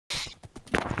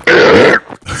Yeah.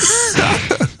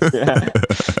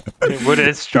 What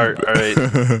is start? All right,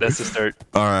 that's the start.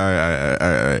 All right.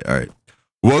 That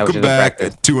was Welcome just a back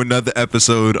practice. to another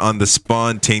episode on the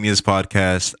Spontaneous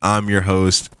Podcast. I'm your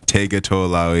host, Tega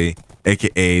Tolawi,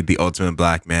 aka the Ultimate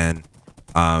Black Man.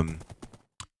 I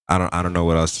don't know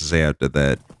what else to say after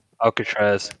that.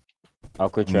 Alcatraz.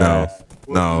 Alcatraz.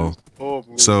 No.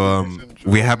 So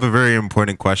we have a very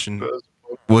important question.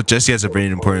 Well, Jesse has a very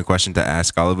important question to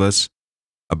ask all of us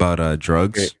about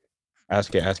drugs.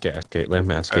 Ask it. Let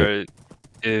him ask All it. right,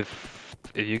 if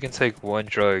you can take one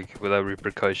drug without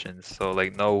repercussions, so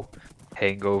like no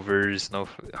hangovers, no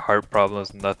heart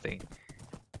problems, nothing.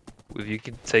 If you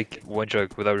can take one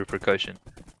drug without repercussion,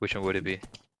 which one would it be?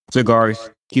 Cigars.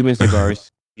 Cuban cigars.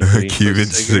 Usually. Cuban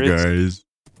cigarettes? cigars.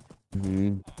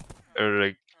 Mhm. Or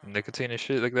like nicotine and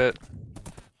shit like that?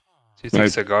 So you take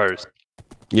Like- cigars.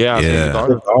 Yeah. Yeah.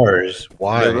 Cigars. Cigars. They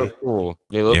Why? look cool.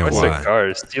 They look Yeah, What's cool. why?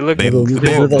 cigars? Do you look They- Nigga, you can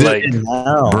they- do that like shit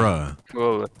now. Bruh.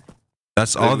 cool?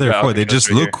 That's Look, all we they're got for. They Alcatraz just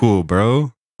right look here. cool,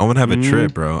 bro. I want to have a Mhm.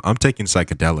 trip, bro. I'm taking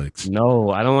psychedelics. No,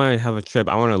 I don't want to have a trip.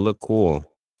 I want to look cool.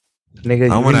 Nigga,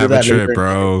 I you want to can do have a that trip, later.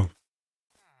 bro.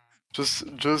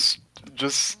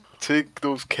 Just take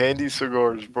those candy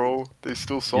cigars, bro. They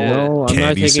still solid. Yeah. No, I'm Candy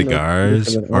not taking cigars.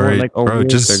 those. I want, Alright, like a bro, weird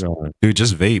just cigar. dude,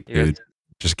 just vape, You dude. guys-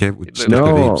 Just get look- just get the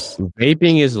No, vapes.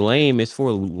 vaping is lame. It's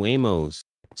for lamos.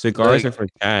 Cigars Like- are for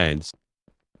chads.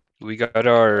 We got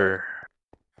our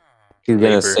You're gonna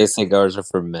Neighbor. say cigars are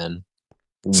for men.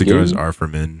 Cigars Gay? are for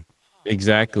men.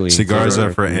 Exactly. Cigars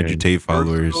are for men. Andrew Tate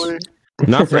followers. Personally,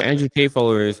 Not for Andrew Tate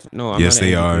followers. No, I'm Yes, not an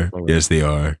they Andrew Tate are. follower. Yes, they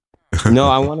are. No,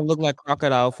 I want to look like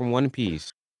Crocodile from One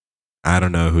Piece. I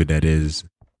don't know who that is.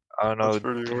 I don't That's know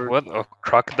pretty weird. what a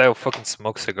crocodile fucking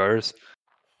smokes cigars.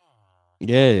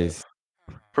 Yes.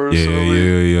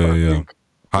 personally, I Yeah. think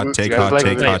Hot Luke take, guys hot like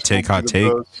take, that? hot take, hot the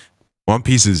take. best. One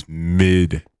Piece is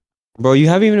mid. Bro, you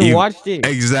haven't even You- watched it.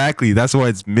 Exactly. That's why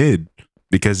it's mid.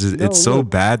 Because No, it's so look,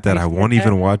 bad that I I said won't that.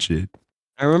 even watch it.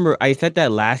 I remember I said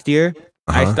that last year.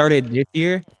 I Uh-huh. started this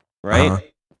year, right? Uh-huh.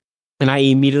 And I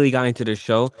immediately got into the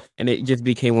show, and it just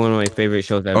became one of my favorite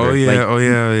shows ever. Oh yeah,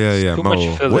 yeah. too much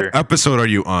Mo, filler. what episode are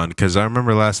you on? Because I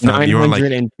remember last time you were like,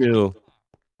 902.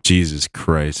 Jesus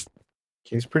Christ.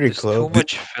 He's pretty There's close. too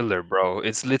much filler, bro.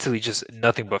 It's literally just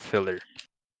nothing but filler.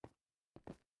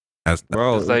 That's,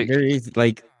 Bro, It's like- there is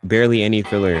like barely any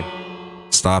filler.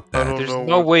 stop I that. don't There's know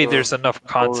no what way the there's enough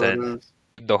hell that content. is.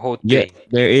 The whole Yeah, thing.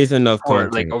 there is enough Or,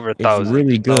 content. like, over It's 1,000.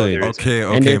 really No, good. there is- Okay,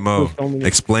 And okay, there's Mo. so many-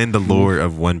 Explain the lore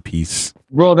of One Piece.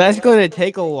 Bro, that's gonna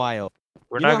take a while.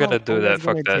 We're You know not gonna how do long that. it's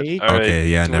Fuck gonna that. take? All right. Okay,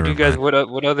 yeah, so never what do you guys?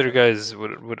 mind. What other guys?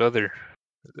 What other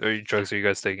drugs are you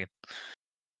guys taking?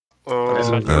 Uh,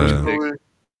 Personally,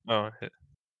 Oh,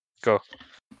 go.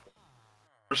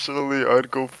 personally,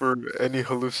 I'd go for any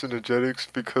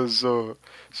hallucinogenics because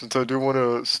since I do want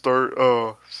to start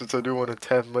since I do want to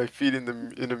tap my feet in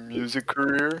a music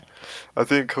career, I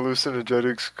think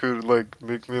hallucinogenics could like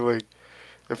make me like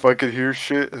if I could hear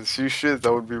shit and see shit,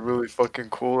 that would be really fucking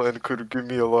cool and could give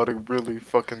me a lot of really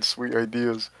fucking sweet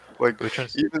ideas. Like Which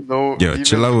one's? even though Yo, even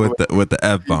chill out though, with the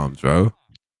F bombs, bro.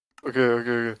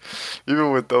 Okay.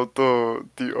 Even without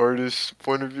the artist's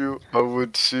point of view, I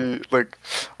would see like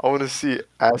I want to see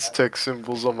Aztec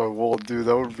symbols on my wall, dude.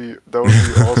 That would be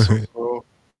awesome, bro.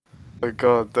 Like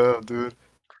god damn, dude.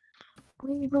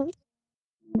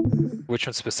 Which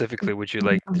one specifically would you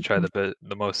like to try the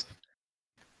most?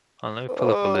 Let me pull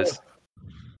up a list.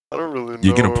 I don't really know.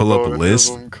 You gonna pull up a about any of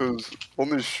list? them, cause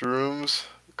only shrooms.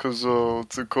 Cause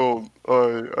what's it called?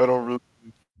 I don't really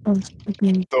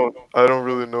I don't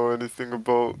really know anything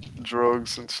about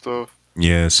drugs and stuff.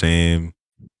 Yeah, same.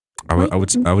 I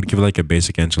would give it like a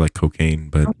basic answer like cocaine,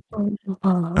 but I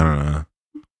don't know.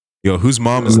 Yo, whose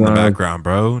mom is in the Nah. background,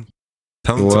 bro?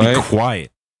 Tell them to be What?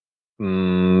 quiet.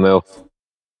 MILF.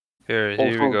 Here we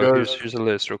Also, go. guys- Here's a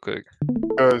list real quick.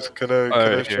 Guys, can I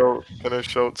Alright, here.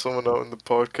 shout someone out in the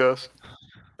podcast?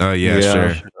 Oh yeah,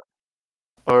 Yeah. sure.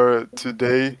 Alright,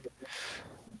 today,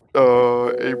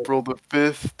 April the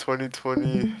 5th,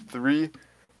 2023.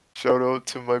 Shout out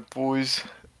to my boys,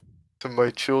 to my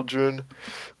children,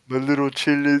 my little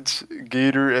chillins,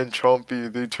 Gator and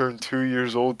Chompy. They turned 2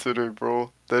 years old today,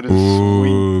 bro. That is sweet.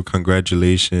 Ooh,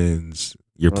 congratulations.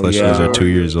 Your Oh, plushies yeah. are 2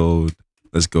 years old.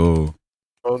 Let's go.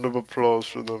 Round of applause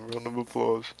for them. Round of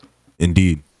applause.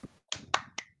 Indeed.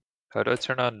 How do I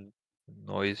turn on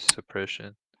noise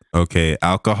suppression? Okay,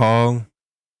 alcohol.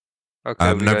 Okay,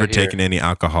 I've we never got here. taken any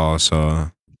alcohol,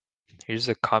 so Here's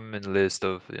a common list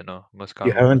of most You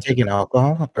common. haven't taken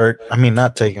alcohol, or I mean,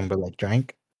 not taken, but like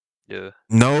drank. Yeah.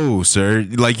 no, sir.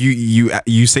 Like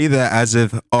you say that as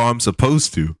if I'm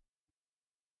supposed to.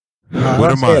 No, I What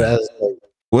don't am say it I? as like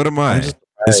What am I'm I? just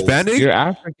surprised. Hispanic? You're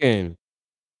African.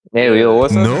 Hey, Yeah. yo,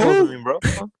 what's that No? supposed to mean, bro?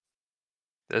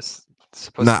 That's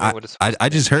supposed to mean Nah, what it's supposed I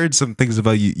to just mean. heard some things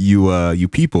about you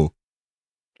people.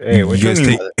 Hey, what you you guys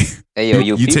mean? take By that? Hey, yo,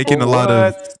 you you people, taking a lot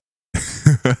of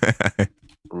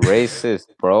racist,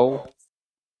 bro.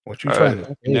 What you All trying right. to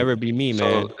That can say? never be me, So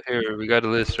man. here we got a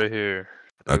list right here.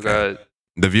 We Okay. got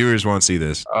The viewers won't see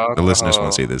this. The listeners won't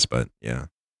alcohol, see this, but yeah.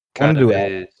 I want to do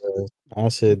cannabis,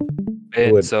 acid.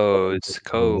 benzos,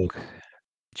 coke,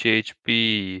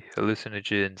 GHB,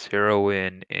 hallucinogens,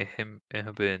 heroin,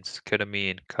 inhibins,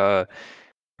 ketamine,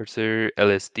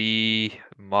 LSD,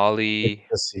 Molly,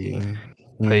 Ecstasy.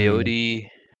 peyote.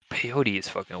 Peyote is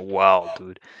fucking wild,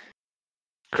 dude.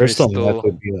 Crystal meth Crystal,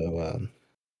 would be a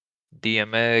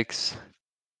DMX.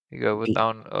 You got what D-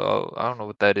 down? I don't know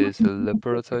what that is.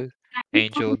 Liberatoid,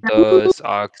 Angel Dust,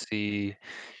 Oxy,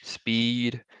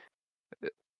 Speed,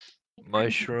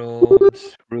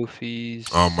 mushrooms, Oh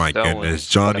roofies. my That goodness,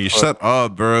 one's kind of Johnny, fucked. shut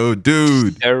up, bro,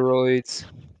 dude. Steroids,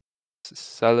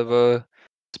 saliva,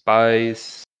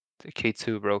 spice,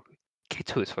 K2, bro.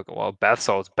 K2 is fucking wild. Bath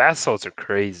salts. Bath salts are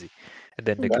crazy. And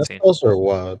then bath nicotine. salts are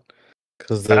wild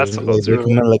because Bath like salts they are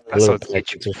come in like bath little salts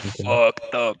get you packets or something.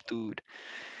 fucked up, dude.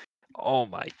 Oh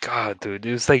my god, dude.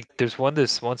 It was like there's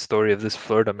this one story of this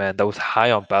Florida man that was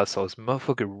high on bath salts.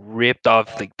 Motherfucker ripped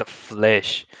off like the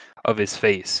flesh of his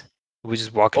face. He was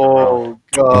just walking around. Oh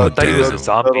Oh People god, thought he dude, was a damn. that's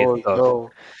zombie and metal as stuff.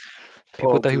 hell.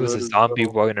 People Oh, thought he dude, was that a is zombie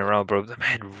metal. walking around, bro. The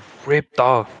man ripped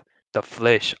off the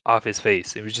flesh off his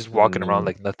face. He was just walking around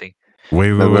like nothing.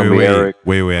 Wait, That's gonna be Eric. I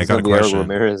That's got a gonna be Eric question.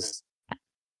 Ramirez.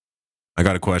 I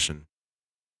got a question.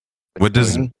 What you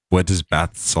doing? What does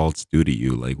bath salts do to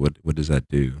you? Like what does that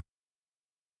do?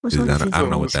 What's 'Cause on I don't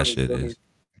know what that shit Hallucinogenic. is.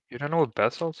 You don't know what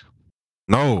bath salts?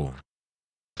 No.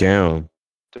 Damn.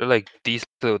 They're like these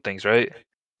little things, right?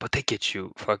 But they get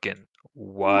you fucking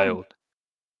wild.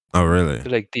 Oh really?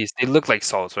 They're like these. They look like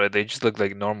salts, right? They just look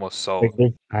like normal salt. Like they're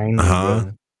tiny, Uh-huh.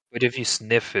 bro. But if you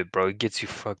sniff it, bro, it gets you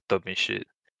fucked up and shit.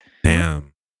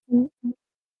 Damn.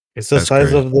 It's the That's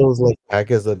size crazy. of those like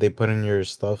packets that they put in your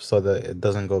stuff so that it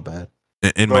doesn't go bad.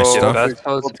 In my Yeah, No, stuff? bath like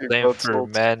salts salty blamed bath for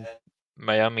salts.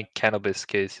 Miami cannabis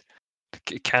case.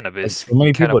 Like Cannabis, so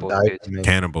many people cannibal die case. from it.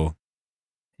 Cannibal.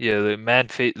 Yeah, the man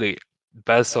like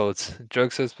bath salts.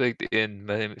 Drug suspect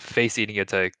in face eating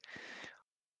attack.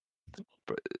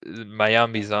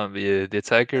 Miami zombie. The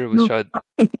attacker was shot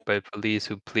by police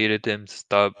who pleaded him to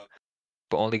stop,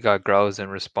 but only got growls in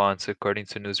response, according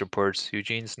to news reports.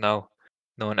 Eugene's now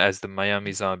known as the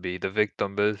Miami zombie. The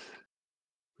victim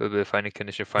will be finding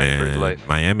condition fighting for his Man, life.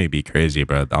 Miami be crazy,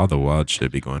 bro. All the wild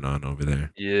shit be going on over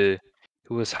there. Yeah,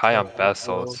 he was high on bath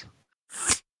salts.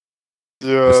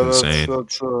 Yeah, That's that's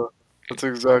insane. that's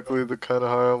exactly the kind of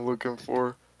high I'm looking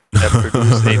for. That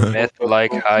produce a Bath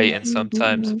meth-like salts. high and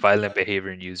sometimes violent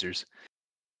behavior in users.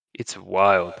 It's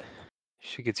wild.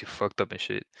 Shit gets you fucked up and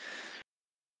shit.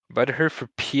 But I heard for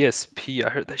PSP, I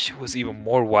heard that shit was even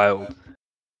more wild.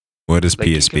 What is Like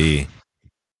you can PSP?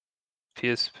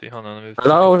 PSP. Hold on, let me I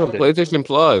thought it was a put it. PlayStation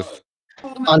Plus.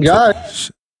 On God.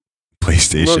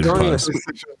 PlayStation Bro, Johnny, Plus.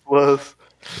 PlayStation Plus.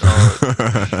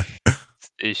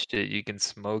 This shit, you can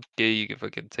smoke it. You can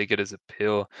fucking take it as a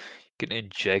pill. You can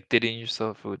inject it in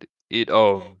yourself with it.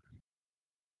 I'm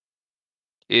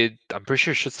pretty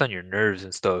sure it shuts down your nerves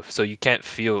and stuff, so you can't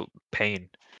feel pain.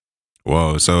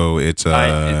 Whoa, so it's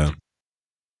a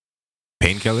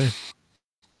painkiller?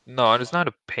 No, it's not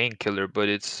a painkiller, but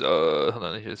it's hold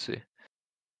on, let's just see.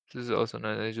 This is also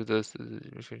known as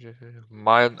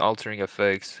mild altering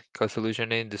effects, cause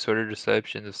hallucinating, disordered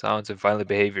reception of sounds, and violent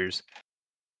behaviors.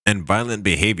 And violent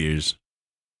behaviors.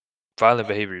 Violent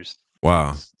behaviors.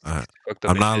 Wow. Fucked up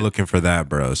I'm and not shit. looking for that,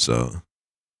 bro. So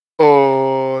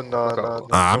Oh, nah, Fuck nah, off.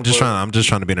 nah. I'm just Don't let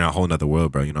trying to be in a whole nother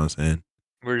world, bro. You know what I'm saying?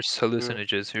 Where's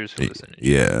hallucinogens? Here's hallucinogens.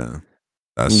 Yeah.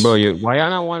 That's Bro, why y'all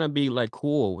not want to be like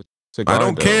cool with cigar? I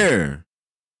don't though? care.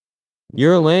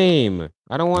 You're lame.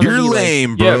 I don't want to You're be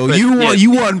lame, like. Yeah, bro. but-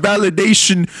 You want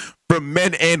validation from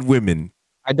men and women.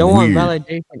 I don't Weird. want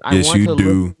validation. I Yes, want you to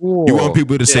do. look cool. You want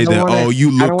people to say I don't that, wanna- oh, you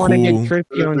I look don't want to cool. get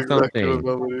trippy That's on exactly something. the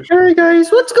validation. Hey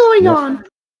guys, what's going on?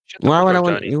 Shut the Why fuck would I up,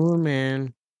 want Johnny. you,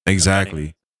 man?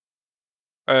 Exactly.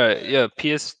 Alright, yeah,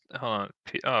 hold on.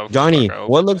 Oh, Johnny, fuck, I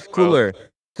what opened looks the file. cooler,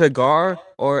 cigar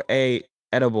or a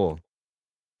edible?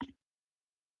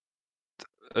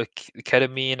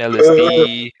 Ketamine,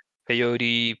 LSD,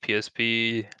 peyote,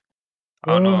 PSP.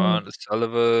 I don't know, on the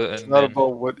saliva, It's and not then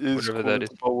about what is whatever cool, that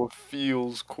it's is. about what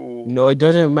feels cool. No, it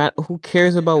doesn't matter. Who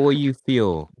cares about what you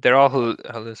feel? They're all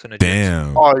hallucinogens.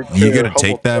 Damn. I You care. gonna How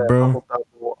take about that, How bro? about that,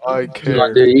 bro? I Come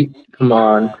on, care. dude. Come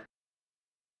on.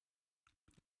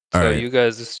 So Alright. you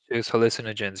guys just choose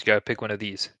hallucinogens. You gotta pick one of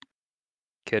these.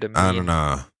 Ketamine. I don't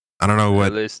know. I don't know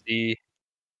what. LSD.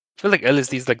 I feel like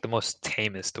LSD is like the most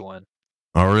tamest one.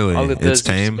 Oh, really? All it It's does is just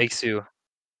tame. makes you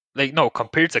like no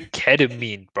compared to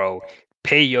ketamine, bro.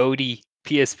 Peyote,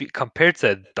 PSP. Compared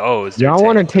to those, they're Y'all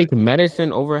want to tame, dude. take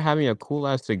medicine over having a cool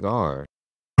ass cigar?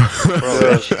 Bro, Yeah.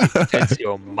 that shit sets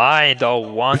your mind all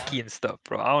wonky and stuff,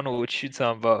 bro. I don't know what you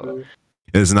talking about.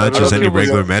 It's I'd not just rather any be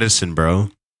regular on- medicine, bro.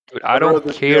 Dude, I I'd don't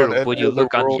rather be care on what any you other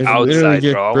look on the world. It's literally outside,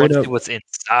 just bro. I straight want to up see what's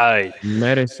inside.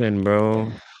 medicine,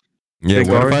 bro. Yeah, what if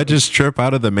Cigars. I just trip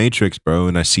out of the matrix, bro,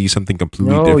 and I see something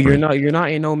completely No, different? you're not. You're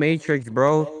not in no matrix,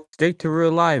 bro. Stick to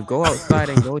real life. Go outside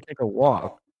and go take a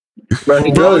walk. Bro,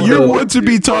 he Bro, goes you though. want to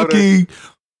be You know what I- talking.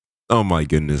 Oh my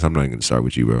goodness, I'm not gonna start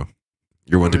with you, bro.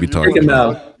 You're one to be You talking. Take him wanna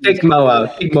out. talk, Take Mo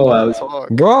out. Take Mo out. talk.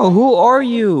 Bro, who are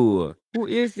you? Who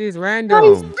is this Guys,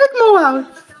 random? take Mo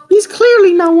out. He's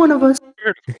clearly not one of us.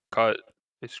 Caught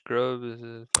a scrub is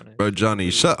funny. Bro,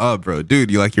 Johnny, shut up, bro. Dude,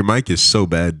 your mic is so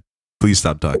bad. Please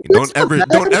stop talking. What's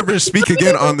Don't ever speak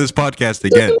again on this podcast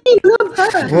What do again. you mean, not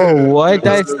bad? Bro, what?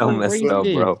 That's That's so messed up,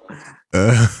 racist. bro.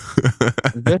 Uh,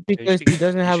 Just You because should, he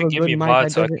doesn't you have should a give good me a mic, mod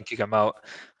that so I doesn't. can kick him out.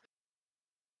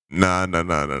 nah.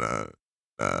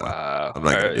 Wow. I'm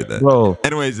not gonna do Alright. that. Bro,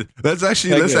 Anyways, let's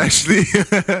Second. actually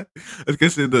let's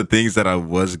get to the things that I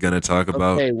was gonna talk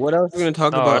about. okay, what else are we gonna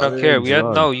talk No, about? I don't other care. than We had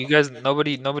drugs? no. You guys,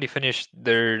 nobody finished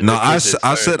their No, I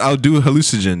choices. said I'll do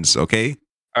hallucinogens, okay?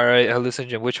 All right,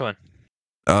 hallucinogen. Which one?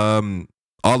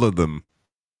 All of them.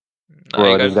 No, Bro,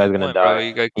 you gotta this guy's pick gonna one, bro. die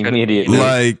You got immediately.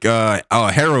 Like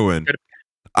heroin.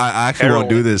 I actually won't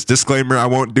do Heroin. this. Disclaimer, I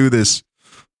won't do this.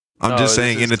 I'm No, just this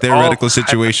saying, in is a theoretical all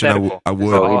situation, hypothetical. I This is would.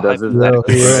 Bro, he all does this at hypothetical.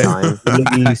 the same Yeah. time.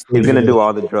 Please He's do gonna do it.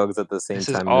 all the drugs at the same This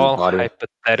is time in his all body.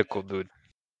 hypothetical, dude.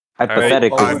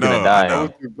 Hypothetically, I he's gonna know, I I die. know.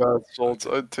 would do bath salts.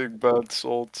 I'd take bath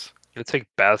salts. You take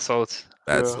bath salts.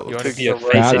 Bad Yeah, souls. You wanna take be a some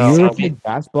right face That, it now. you saint? would take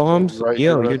bath bombs? Right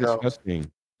Yo, here, you're right now.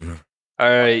 disgusting. All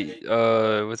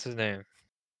right. What's his name?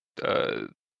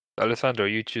 Alessandro,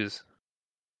 you choose.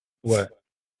 What?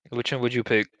 Which one would you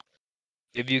pick?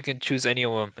 If you can choose any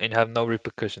of them and have no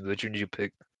repercussions, which one would you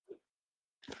pick?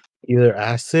 Either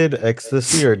acid,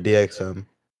 ecstasy, or DXM.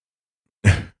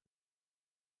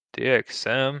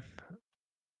 DXM.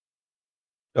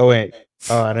 Oh wait.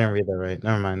 Oh, I didn't read that right.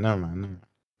 Never mind.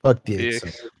 Fuck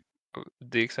DXM.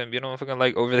 DXM. You don't fucking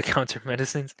like over-the-counter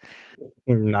medicines.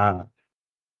 Nah.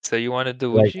 So you want to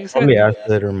do what Like you said? probably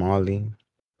acid or Molly.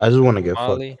 I just want to get fucked.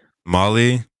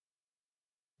 Molly.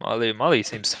 Molly. Molly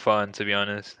seems fun, to be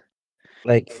honest.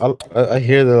 Like I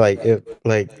hear that like if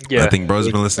like Yeah. I think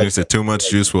bro's been listening to too much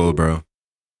Juice WRLD, bro.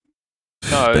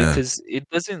 No, Damn. because it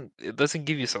doesn't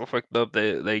give you so fucked up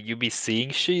that like you be seeing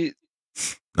shit,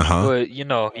 Uh-huh. but you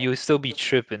know you still be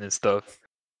tripping and stuff.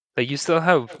 Like you still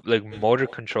have like motor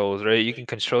controls, right? You can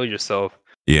control yourself,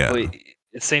 Yeah. but at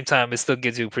the same time, it still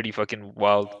gets you pretty fucking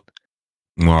wild.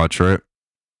 Wild trip.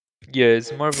 Yeah,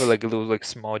 it's more of a like a little like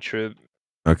small trip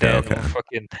Okay, than okay.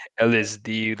 fucking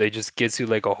LSD. They just gets you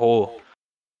like a whole.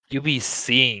 You be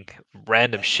seeing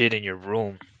random shit in your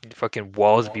room. Fucking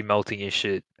walls be melting and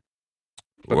shit.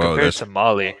 But Whoa, compared that's to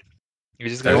Molly, you're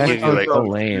just The gonna That only give you sounds thing like so I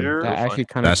lame. fear- That fun. actually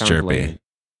kind of that's sounds chirpy. lame.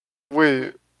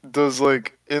 Wait, does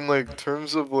like in like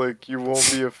terms of like you won't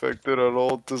be affected at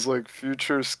all? Does like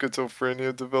future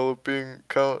schizophrenia developing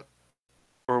count,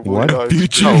 or will What? you die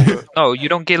Future- straight to- No, you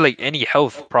don't get like any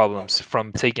health problems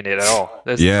from taking it at all.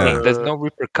 That's Yeah. the thing. There's no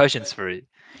repercussions for it.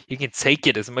 You can take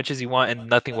it as much as you want and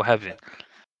nothing will happen.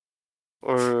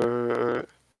 or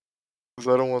because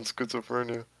I don't want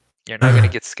schizophrenia. You're not gonna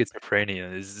get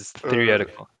schizophrenia. It's just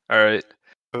theoretical. All right.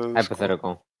 That's cool.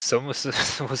 Hypothetical. Someone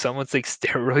someone take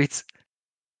steroids.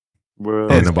 Bro.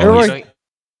 And You about- don't,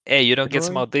 hey, you don't get Steroids?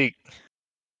 small dick.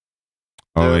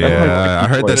 Oh Yeah, that's yeah, I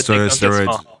heard that Your dick don't get steroids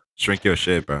small. shrink your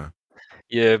shit, bro.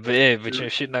 Yeah, but your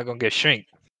shit not gonna get shrink.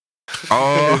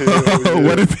 Oh, Yeah.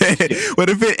 what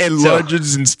if it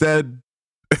enlarges instead?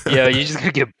 Yeah, you're just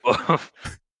gonna get buff.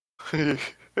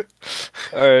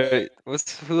 All right.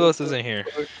 Who else is in here?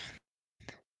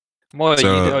 Mo,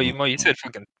 So- you said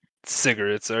fucking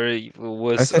cigarettes. All right. I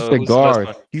What's said who's the last cigar.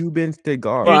 one? Cuban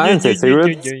cigar. Well, I didn't say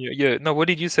cigarettes. Yeah. No, what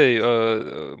did you say?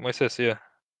 Moises, yeah.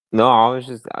 No, I was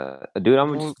just, dude.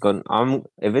 I'm just going.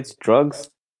 If it's drugs.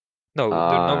 No, there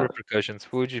are no Uh, repercussions.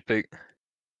 Who would you pick?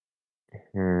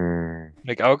 Hmm.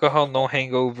 Like alcohol, no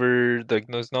hangover. Like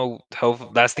there's no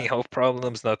lasting health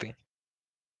problems. Nothing.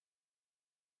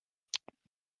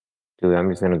 Dude, I'm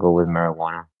just gonna go with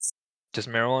marijuana. Just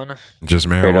marijuana. Just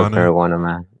Straight up marijuana? marijuana,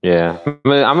 man. Yeah.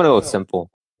 I'm gonna go simple.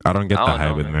 I don't get I the don't know,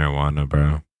 hype with man. marijuana,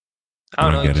 bro. I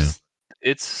don't don't know. get it.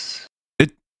 It's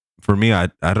For me, I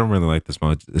don't really like the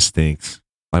smell. It stinks.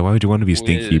 Like, why would you want to be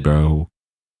stinky, bro?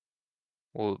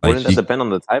 Well, Like, Wouldn't that depend on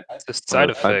the type? it's a side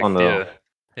the type effect. on the- Yeah.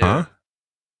 Yeah. Huh?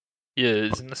 Yeah,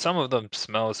 some of them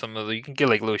smell. Some of them you can get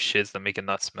like little shits that make it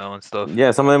not smell and stuff.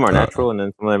 Yeah, some of them are Uh, natural, and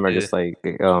then some of them are Yeah. just like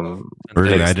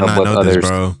Really, mixed I did up not with know this, others.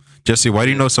 bro. Jesse, why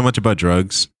do you know so much about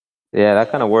drugs? Yeah,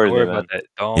 that kind of Don't worries me, worry man. about that.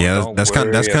 Don't. Yeah, Don't that's kind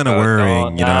worry of about-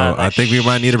 worrying. You know, nah, I think we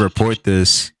might need to report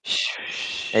this.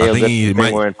 Hey, I yo, think good he thing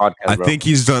might- we're in podcast, I bro. think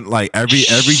he's done like every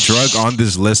drug on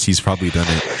this list. He's probably done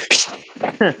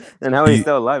it. And how he's He-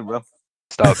 still alive, bro.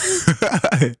 Stop.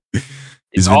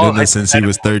 He's been doing this since he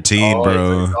was 13, Oh,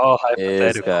 bro. It's all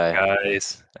This hypothetical, guy.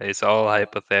 guys. It's all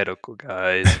hypothetical,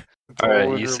 guys. It's All all right,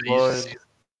 in you your see, mind.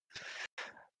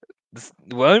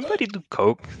 will anybody do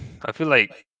coke? I feel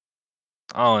like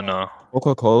I don't know.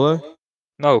 Coca-Cola?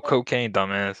 No, cocaine,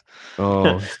 dumbass.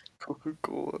 Oh,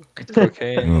 Coca-Cola. I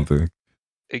Cocaine. don't think.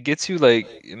 It gets you like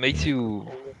it makes you,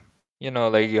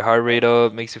 like your heart rate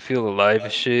up, makes you feel alive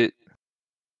and shit.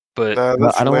 But Nah, But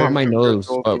that's I don't want lame my compared to nose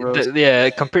all the up. rest. yeah,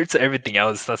 compared to everything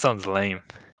else, that sounds lame.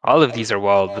 All of these are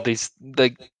wild, but these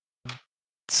like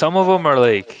some of them are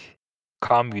like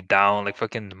calm you down, like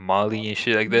fucking Molly and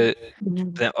shit like that.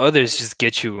 Then others just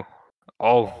get you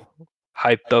all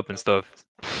hyped up and stuff.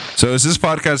 So is this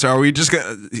podcast? Are we just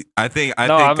gonna? I think.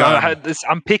 I'm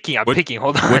I'm picking. what- Picking.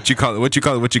 Hold on. What you call it? What you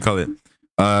call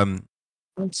it?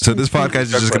 So this podcast is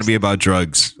Drug just gonna be about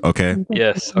drugs. Okay.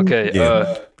 Yes. Okay.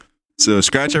 Yeah. So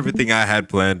scratch everything I had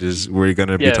planned. Is we're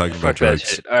gonna be Yeah. talking Fuck about that drugs.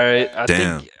 shit. All right. I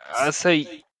Damn. think I'd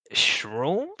say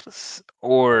shrooms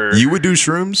or You would do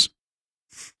shrooms?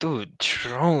 dude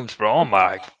shrooms, bro. Oh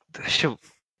my, that shit.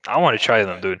 I want to try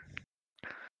them, dude.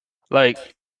 Like,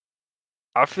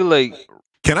 I feel like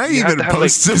Can I You have even to have,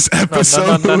 post like- this no,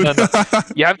 episode? no.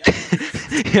 you have to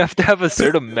you have to have a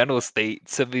certain mental state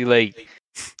to be like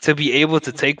to be able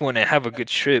to take one and have a good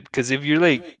trip. Because if you're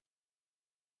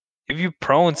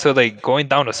prone to like going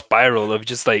down a spiral of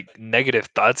just like negative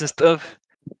thoughts and stuff,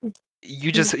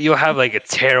 you'll have like a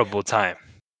terrible time.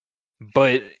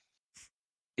 But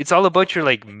it's all about your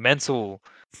like mental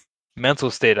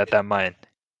state at that mind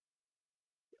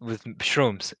with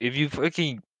shrooms.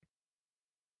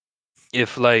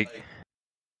 If like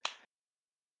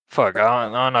fuck, I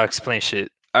don't know how to explain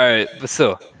shit. All right, but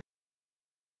still,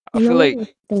 I feel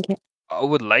like I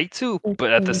would like to,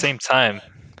 but at the same time,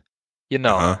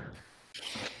 Uh-huh.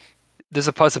 there's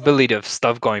a possibility of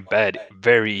stuff going bad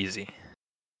very easy.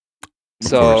 Of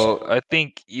So I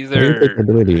think I didn't take either,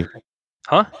 ability.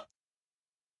 huh?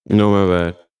 No, my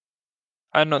bad.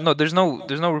 I don't know. There's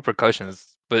no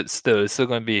repercussions, but still, it's still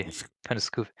gonna be kind of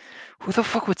scoof. Who the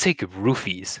fuck would take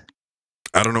roofies?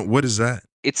 I don't know. What is that?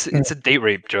 It's a date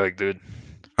rape drug, dude.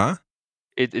 Huh?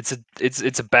 It's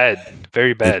a bad,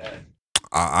 very bad.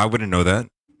 I wouldn't know that.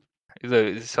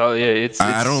 So yeah, it's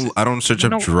I don't search you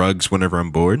up know- drugs whenever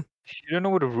I'm bored. You don't know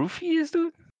what a roofie is,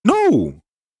 dude? No.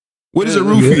 What is a Yeah,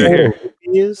 roofie? yeah. Here.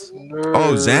 He is.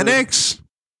 Oh, Xanax.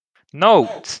 No,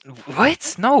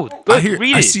 what? No, look,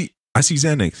 read it. I see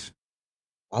Xanax.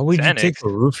 Why would you take Xanax. a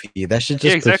roofie? That should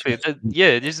just Yeah, put exactly. you-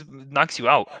 It just knocks you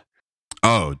out.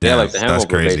 Oh, Yeah, damn. like the That's hangover,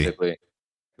 crazy. basically. Have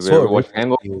That's you ever what watched roofie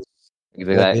Hangover? is. It's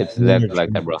exactly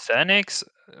like that, bro. Xanax?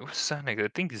 What's Xanax? I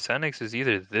think Xanax is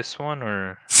either this one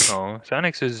or no.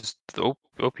 Xanax is the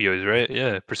opioids, right?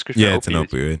 Yeah, prescription Yeah, it's an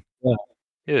opioids. opioid.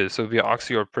 Yeah, so it'd be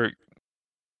oxy or perk.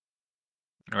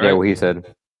 All Yeah, right. what he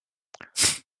said.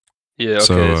 Yeah.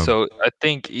 So, Okay. So I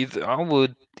think I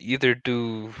would either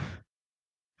do.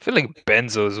 I feel like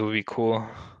benzos would be cool.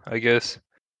 I guess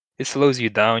it slows you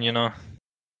down,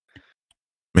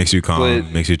 Makes you calm,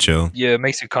 But- makes you chill. Yeah, it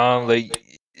makes you calm.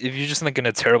 Like if you're just like in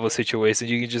a terrible situation,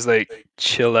 you can just like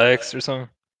chillax or something.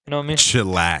 You know what I mean?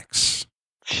 Chillax.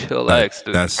 Chillax,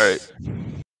 dude. That's All right.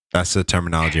 that's the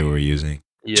terminology we're using.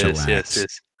 Yes, chillax.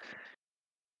 yes.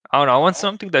 I don't know. I want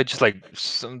something that just like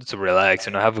something to relax,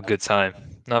 have a good time.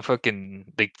 Not fucking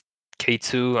like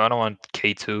K2. I don't want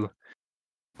K2.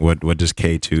 What does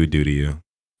K2 do to you?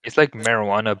 It's like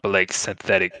marijuana, but like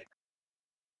synthetic.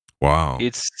 Wow.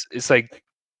 It's like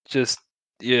just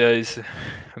it's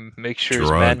mixtures,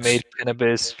 Drugs. man-made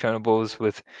cannabis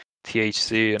with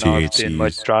THC and often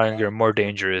much THCs. stronger, more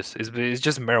dangerous. It's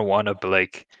just marijuana, but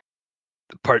like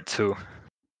part 2,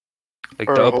 like the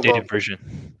Alright, hold updated on.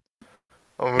 version.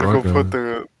 I'm gonna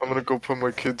Okay. I'm gonna go put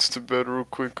my kids to bed real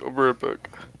quick. I'll be right back.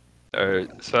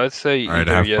 Alright, so I'd say All right,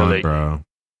 either have fun, like bro.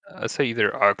 I'd say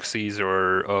either oxys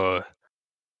or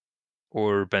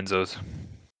benzos.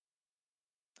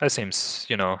 That seems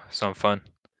some fun.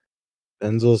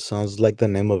 Benzo sounds like the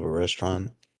name of a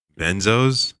restaurant.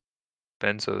 Benzos?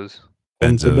 Benzos.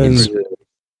 Benzos. Benzo.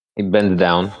 He bends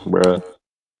down, bro.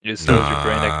 It slows your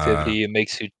brain Nah. activity.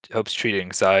 It helps treat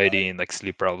anxiety and like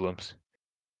sleep problems.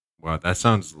 Wow, that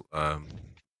sounds.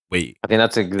 Wait. I think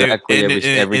that's exactly every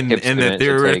tip In the student should take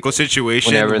theoretical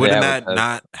situation, whenever they wouldn't have a that test.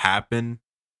 not happen?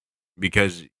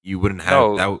 Because you wouldn't have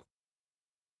No. that.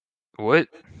 What?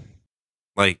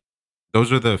 Like,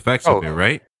 those are the effects of it,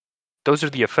 right? Those are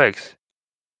the effects.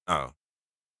 Oh.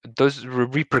 Those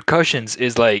repercussions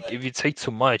is like if you take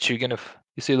too much, you're gonna.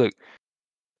 You see, look,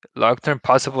 long-term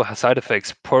possible side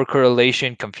effects: poor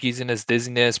correlation, confusingness,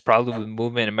 dizziness, problem with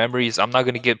movement and memories. I'm not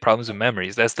gonna get problems with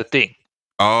memories. That's the thing.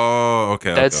 Oh,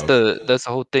 okay. That's Okay. the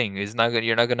whole thing. It's not gonna.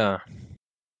 You're not gonna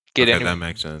get Okay, any that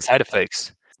makes sense. side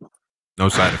effects. No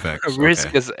side effects. Risk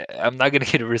Okay. is I'm not gonna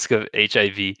get a risk of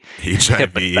HIV, HIV.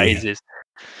 hepatitis.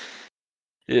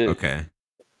 Yeah. Okay.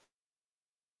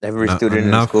 Every student in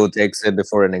Enough. school takes it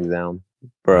before an exam, All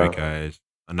bro. right, guys.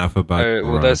 Enough about. All right.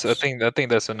 Well, that's. I drugs. think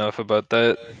that's enough about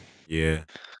that. Yeah.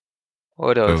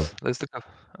 What So else? Let's look up.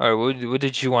 All right. What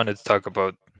did you want to talk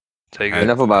about? Take it.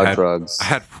 Enough about drugs. I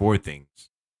had 4 things.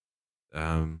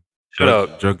 Shut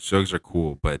up. Drugs are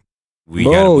cool, but we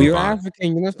gotta Bro, move you're on.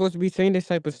 African. You're not supposed to be saying this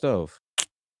type of stuff.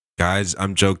 Guys,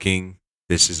 I'm joking.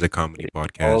 This is a comedy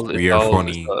podcast. All- We it's are all-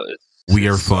 funny. it's- We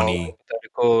are it's all funny.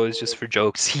 hypothetical. It's just for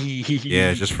jokes.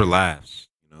 Yeah, it's just for laughs.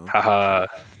 You know. Haha.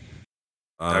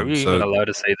 Are we even So allowed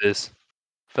to say this?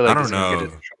 I feel I like don't this is gonna get us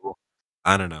know. in trouble.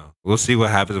 I don't know. We'll see what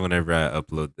happens whenever I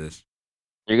upload this.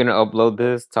 You're gonna upload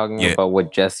this talking Yeah. about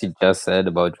what Jesse just said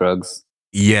about drugs,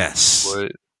 Yes,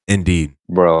 What? indeed.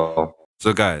 bro.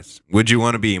 So, guys, would you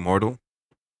want to be immortal?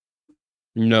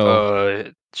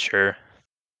 No. Sure.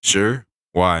 Sure.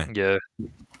 Why? Yeah.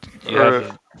 You Alright.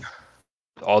 have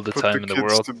all the Put time the in the kids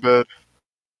world. to bed.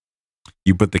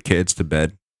 You put the kids to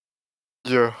bed.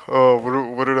 Yeah. Oh,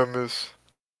 what did I miss?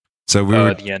 So we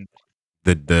were The end.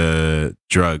 the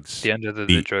drugs. The end of the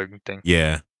The- drug thing.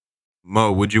 Yeah.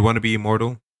 Mo, would you want to be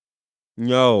immortal?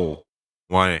 No.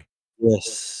 Why?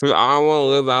 Yes. 'Cause I don't want to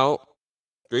live out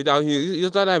 3,000 years. You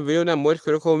saw that video that Moist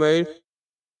Critical made?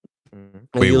 Mhm. And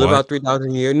Wait, you live what? out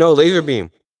 3,000 years? No, laser beam.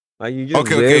 Like you just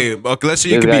Okay. live. Let's say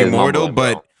you This could guy be is immortal,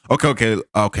 mumbling, but bro.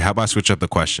 okay. How about I switch up the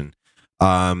question?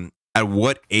 At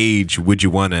what age would you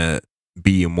want to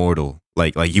be immortal?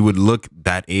 Like you would look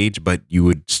that age, but you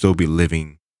would still be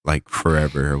living like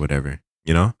forever or whatever.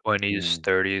 You know, 20s,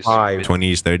 30s, 5.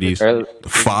 20s, 30s. Early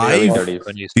 5? 30s.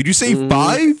 20s. Did you say Mhm.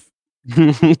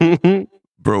 5,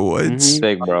 bro? What? Mhm.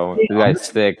 Sick, bro. This guy's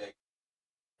sick.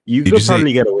 You Did could you say-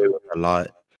 probably get away with a lot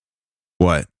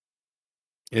What?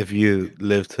 if you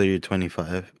live till you're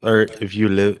 25, or if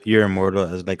you're immortal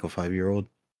as like a 5-year-old.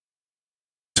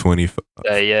 20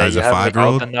 Yeah, as you a have like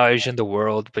all 5-year-old? the knowledge in the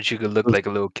world, but you could look like a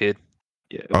little kid.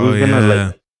 Yeah. Oh Who's gonna yeah,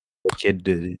 like a kid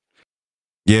did it?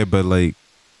 yeah, but like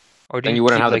Or do Then you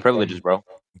wouldn't keep, have the like, privileges, bro.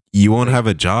 you won't Like- have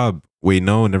a job. Wait,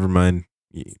 no, never mind.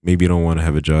 Maybe you don't want to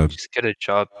have a job. Just get a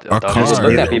job. Or a You would car.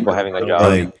 look Yeah. at people having a job,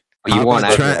 Like, but you how won't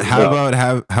about actually have a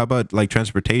job. how about like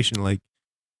transportation? Like,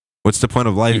 what's the point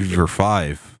of life if you're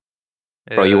 5?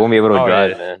 Bro, you won't be able to Oh,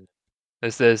 drive, yeah. man.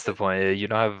 This is the point. You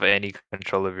don't have any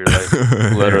control of your life.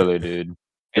 Literally, dude.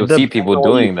 You'll It see depends people on what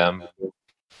you doing them.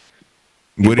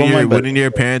 People might be- Wouldn't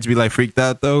your parents be like freaked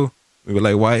out though? We were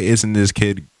like, why isn't this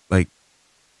kid like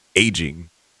aging?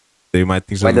 They might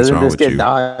think Why something's doesn't wrong this with kid you.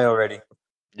 die already?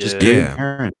 Just Yeah. kill your Yeah.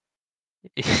 parents.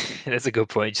 That's a good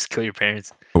point. Just kill your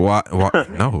parents. Why?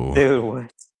 No, Dude,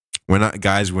 what? we're not,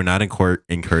 guys. We're not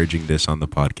encouraging this on the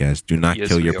podcast. Do not Yes,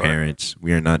 kill we your are. parents.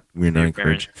 We are not. We're not Your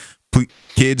encouraging. Please,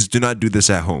 kids, do not do this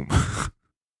at home.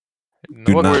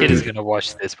 Do What not kid do is it. gonna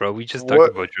watch this, bro? We just What?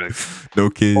 talked about drugs. No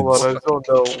kids. Hold on, I don't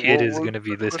know. What kid What is was gonna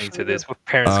be the listening question to this? again? What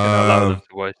parents gonna allow them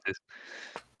to watch this?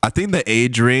 I think the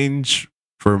age range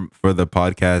for the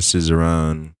podcast is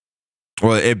around.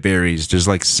 Well, it varies. There's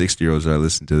like 60-year-olds that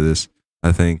listen to this.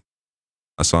 I think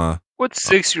I saw. What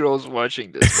 6-year-olds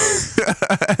watching this,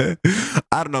 bro?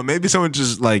 I don't know. Maybe someone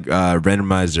just like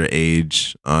randomized their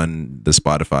age on the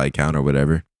Spotify account or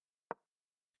whatever.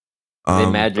 They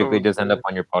magically just end up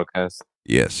on your podcast.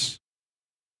 Yes.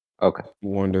 Okay.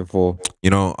 Wonderful. You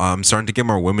know, I'm starting to get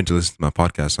more women to listen to my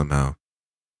podcast somehow.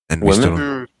 And we Women? still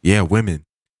don't, Dude, yeah, women.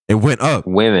 It went up.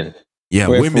 Women. Yeah,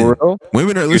 Wait, women. for real?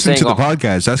 Women are listening to saying the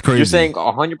podcast. That's crazy. You're saying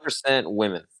 100%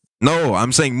 women. No,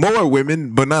 I'm saying more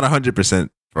women, but not 100%,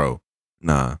 bro.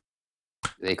 Nah.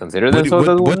 They consider themselves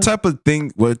as women? What type of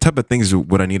things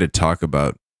would I need to talk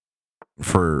about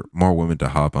for more women to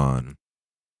hop on?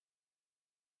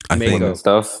 I Makeup. think Women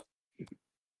stuff.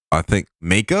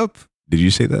 Makeup. Did you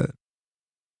say that?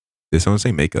 Did someone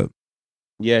say makeup?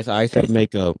 Yes, I said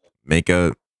makeup.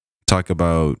 Makeup. Talk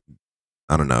about,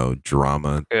 I don't know,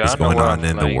 drama Okay, that's I know going where on I'm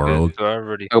in the playing good, world. so I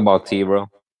already. Talk about tea, bro.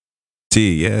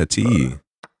 Tea, yeah, tea.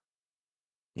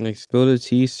 Like spill the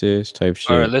tea, sis, type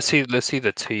All right, shit. let's see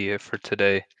the tea for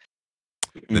today.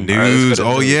 The Mm. All right, let's go news. to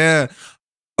Oh news. yeah.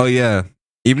 Oh yeah.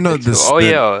 Even though Oh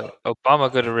yeah,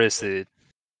 Obama got arrested.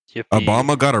 Yippee.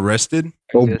 Obama got arrested.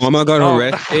 I guess. Obama got No,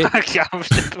 arrested?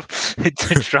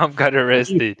 Trump got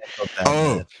arrested.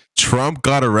 Oh, Trump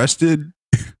got arrested.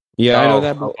 Yeah, I know No,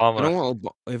 that, but I Obama. don't want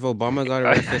if Obama got I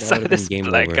arrested, that saw would have been this game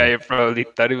black over. guy probably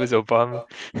thought it was Obama.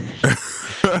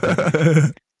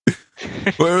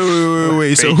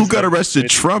 Wait. So Rage who is got not arrested?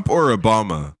 good. Trump or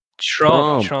Obama?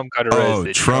 Trump got Oh,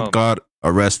 arrested. Trump got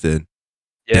arrested.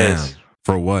 Yes. Damn.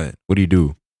 For what? What do you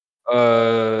do?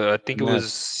 I think it Meth.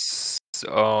 was I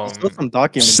saw some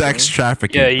documents. Sex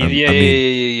trafficking. yeah, I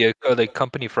mean, yeah, like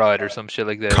company fraud or some shit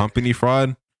like that. company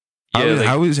fraud. Yeah, like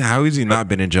How is he not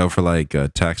been in jail for like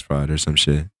tax fraud or some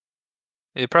shit?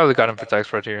 it probably got him for tax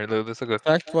fraud here. Look, let's look up.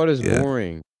 Tax fraud is Yeah.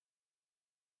 boring.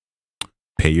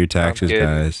 Pay your taxes, kidding.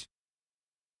 guys.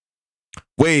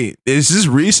 Wait, is this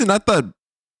recent? I thought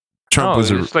Trump No, was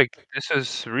a. it's like this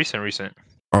is recent.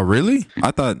 Oh, really?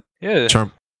 I thought Yeah.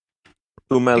 Trump.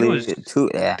 Too I think many.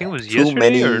 it I was too yesterday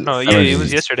many or no? Yeah, it felonies.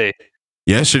 was yesterday.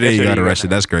 Yesterday he Yesterday got he got arrested.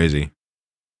 That's crazy.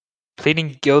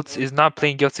 Pleading guilty is not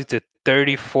pleading guilty to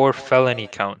 34 felony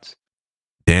counts.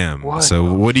 Damn. What So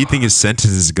the what do you think fuck? his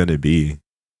sentence is gonna be?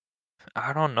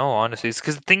 I don't know, honestly. It's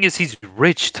because the thing is, he's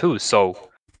rich too, so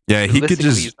Yeah, he could realistically,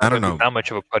 just. it's not I don't gonna be know. that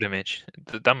much of a punishment.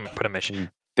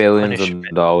 billions punishment.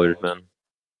 of dollars, man.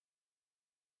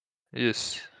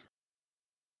 Yes.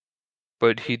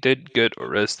 But he did get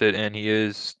arrested and he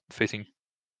is facing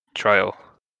trial.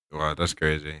 Wow, that's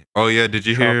crazy. Oh yeah, did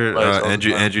you Trump hear lies all the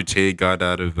Andrew time. Andrew Tate got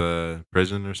out of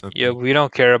prison or something? Yeah, we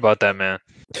don't care about that, man.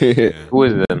 Yeah, Who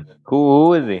is them?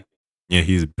 Who is he? yeah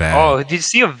he's bad. Oh, did you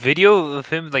see a video of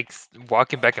him like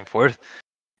walking back and forth?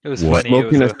 It was What? funny. It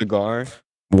was Smoking a cigar.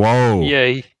 Whoa.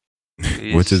 yeah.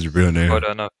 What's his he's- real name? Hold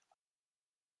on,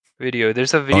 video.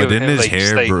 There's a video Oh, of didn't him his like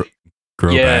just hair like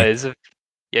grow yeah, back?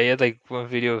 he had like one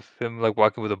video of him like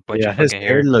walking with a bunch Yeah, of his fucking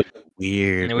hair hair, looked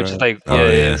weird, which bro. is like Oh,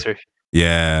 yeah, yeah. that's right.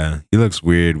 Yeah, he looks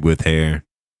weird with hair,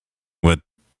 with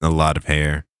a lot of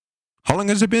hair. How long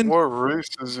has it been? What race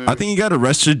is he? I think he got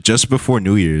arrested just before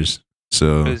New Year's.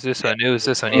 So It was this one. It was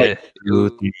this one. Like, Yeah.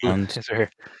 two months. His hair.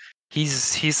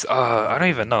 He's I don't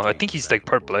even know. I think he's like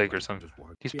part black or something.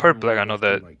 He's part black. I know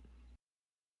that.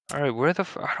 All right, where the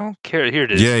I don't care. Here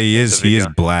it is. yeah, he Here's is. the He is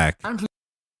video. black. Andrew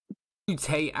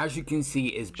Tate, as you can see,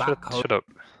 is back home. Shut up.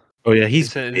 Oh yeah,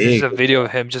 he's This big. is a video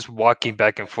of him just walking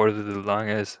back and forth with the long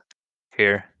ass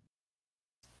hair.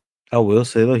 I will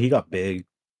say though, he got big, He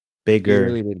bigger.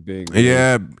 really did big.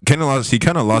 Yeah, kind of lost. He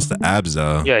kind of lost the abs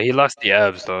though. Yeah, he lost the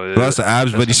abs though. He lost the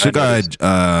abs, That's but he what still I noticed.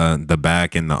 got the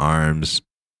back and the arms.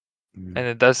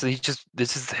 And this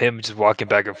is him just walking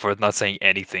back and forth, not saying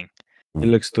anything. He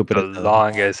looks stupid. The as hell.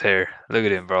 long ass hair. Look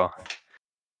at him, bro.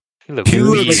 He looks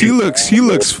He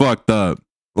weird. looks fucked up.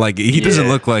 Like he doesn't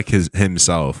Yeah. look like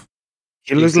himself.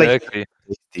 He looks Exactly.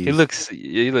 like He looks.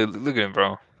 Yeah, look at him,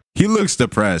 bro. He looks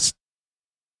depressed.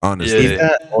 Honestly, He's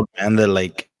that old man that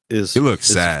like is. he looks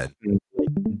is sad. fucking,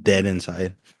 like, dead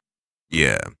inside.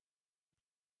 Yeah,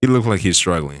 he looked like he's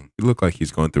struggling. He looked like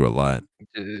he's going through a lot.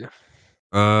 Yeah.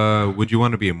 Would you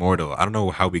want to be immortal? I don't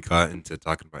know how we got into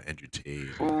talking about Andrew Tate.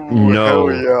 Ooh, No.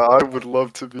 hell yeah, I would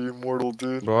love to be immortal,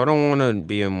 dude. Bro, I don't want to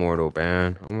be immortal,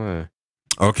 man. I'm gonna.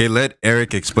 Okay, let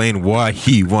Eric explain why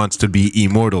he wants to be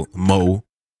immortal. Mo.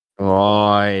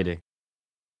 God.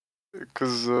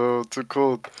 Because to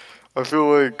quote, I feel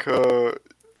like a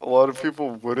lot of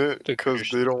people wouldn't because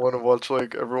they don't want to watch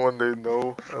like everyone they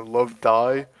know and love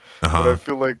die. But I Uh-huh.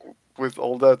 feel like with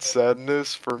all that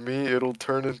sadness, for me, it'll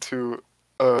turn into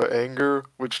anger,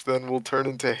 which then will turn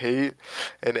into hate.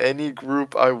 And any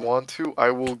group I want to, I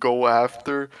will go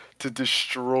after to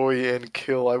destroy and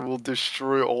kill. I will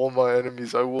destroy all my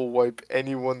enemies. I will wipe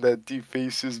anyone that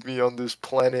defaces me on this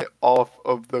planet off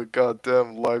of the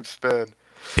goddamn lifespan.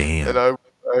 And Damn. I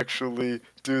will actually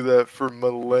do that for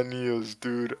millennia,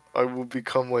 dude. I will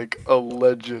become like a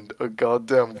legend, a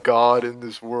goddamn god in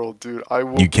this world, dude. I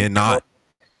will You cannot.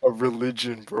 become a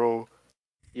religion, bro.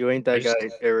 You ain't that I just- guy,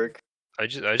 Eric. I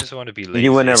just want to be lazy.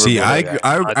 You would never See, be I, that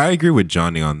I guy. I agree with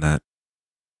Johnny on that.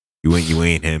 You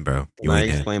ain't him, bro. You Can I ain't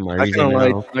him. explain my Not reason gonna lie,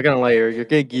 now? not gonna lie, Eric.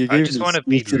 You I gave just me want to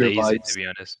be Snoozer lazy, vibes. to be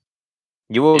honest.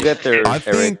 You will get there, I Eric,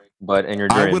 think but in your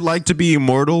dreams. I would like to be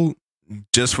immortal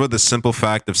just for the simple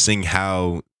fact of seeing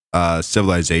how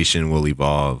civilization will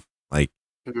evolve. Like,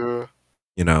 Yeah.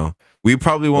 you know, we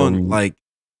probably won't Um, like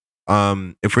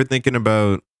if we're thinking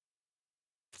about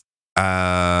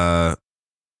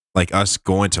like us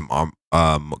going to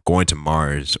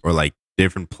Mars or like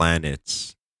different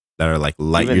planets that are like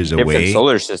light Even years different away.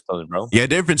 solar systems, bro. Yeah,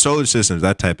 different solar systems,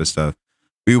 that type of stuff.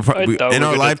 I doubt in we're our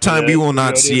gonna do lifetime, we that, will to be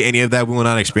not see honest. any of that. We will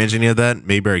not experience any of that.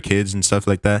 Maybe our kids and stuff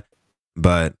like that.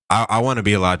 But I want to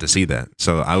be allowed to see that.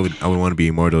 So I would want to be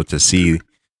immortal to see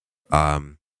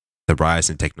the rise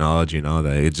in technology and all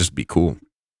that. It'd just be cool,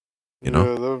 you know.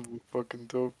 Yeah, that would be fucking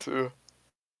dope too.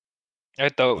 I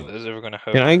doubt this is ever gonna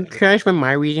Can I happen. finish with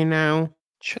my reason now?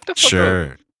 Shut the fuck up.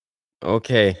 Sure.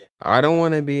 Okay, I don't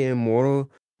want to be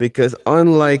immortal because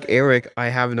unlike Eric, I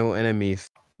have no enemies.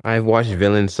 I've watched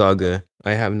Villain Saga.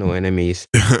 I have no enemies.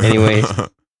 Anyways,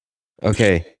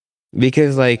 okay,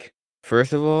 because like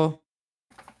first of all,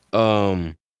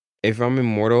 if I'm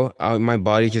immortal, my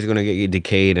body's just gonna get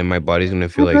decayed and my body's gonna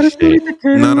feel like shit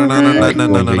No, no, no, no, in no, like no,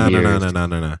 no, no, 200 no, no, no, years. no,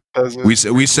 no, no. Peasants,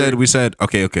 We said.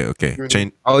 Okay.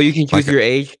 Change. Oh, you can choose Like, your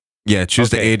age. yeah,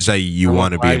 choose the Okay. age that you I'm a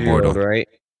want to be 5-year-old, immortal. right?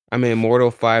 I'm an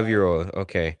immortal 5-year-old.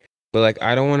 Okay, but like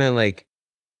I don't want to like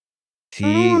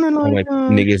see how like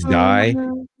niggas die,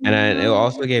 and it'll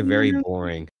also get very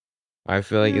boring. I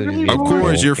feel like it'll just Of get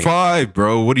course, you're boring. 5,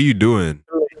 bro. What are you doing?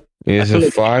 It's I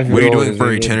a feel like- What are you 5-year-old. doing It's for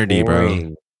gonna get eternity, bro?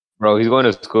 boring. Bro, he's going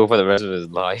to school for the rest of his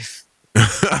life.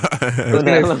 Going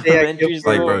to gonna stay at elementary Guild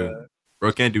Like, school.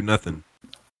 bro can't do nothing.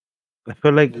 I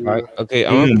feel like Okay,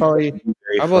 I'm being gonna immortal probably. would be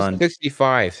very How about fun.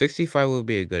 65? 65 would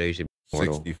be a good age to be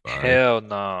immortal. 65. Hell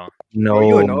no. Bro,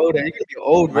 you an No, old. You could be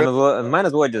old, bro. Might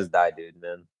as well just die, dude,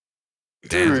 man.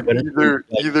 dude. Damn.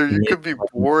 Either you could be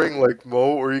boring like Mo,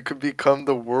 or you could become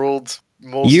the world's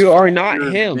most. You are not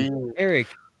feared him, being. Eric.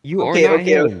 You are Okay, not okay,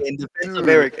 him. okay. In defense of Dude,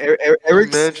 Eric, Eric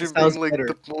Imagine sounds being like better.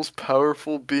 the most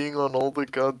powerful being on all the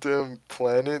goddamn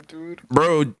planet, dude.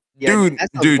 Bro, Yeah, dude, that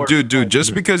sounds more dude. fun.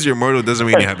 Just because you're immortal doesn't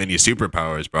mean you have any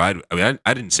superpowers, bro. I mean,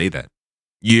 I didn't say that.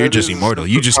 You're That just is a immortal.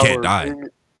 You just can't superpower. die.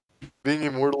 Being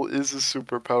immortal is a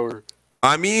superpower.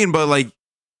 I mean, but like,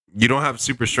 you don't have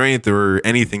super strength or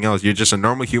anything else. You're just a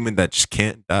normal human that just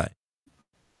can't die.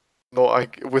 No,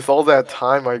 with all that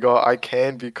time I got, I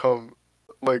can become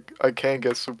I can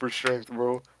get super strength,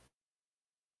 bro.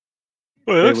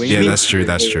 Well, Wait, when you Yeah, mean- that's true.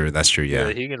 That's true. That's true. Yeah,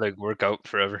 Yeah. he can like work out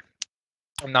forever.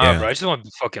 Nah, Yeah. bro, I just want to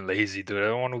be fucking lazy, dude. I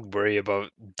don't want to worry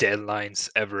about deadlines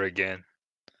ever again.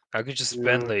 I could just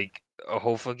spend Yeah. like a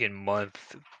whole fucking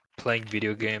month playing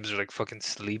video games or like fucking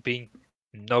sleeping.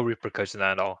 No repercussions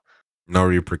at all. No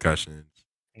repercussions.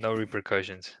 No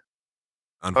repercussions.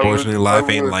 Unfortunately, I life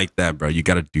ain't would- like that, bro. You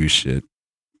gotta do shit.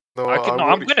 No,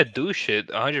 I'm gonna do shit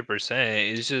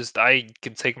 100%. It's just I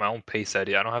can take my own pace at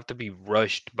it. I don't have to be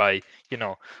rushed by,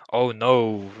 oh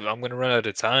no, I'm gonna run out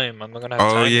of time. I'm not gonna have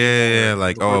Oh time anymore. yeah. I'm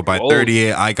Like, gonna oh, grow by old.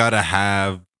 38, I gotta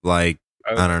have like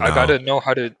I don't know. I gotta know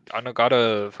how to. I don't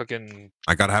gotta fucking.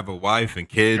 I gotta have a wife and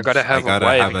kids. gotta have a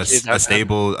wife and kids, I a have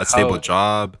to have stable house.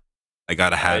 job. I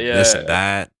gotta have this Yeah. and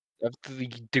that. I have the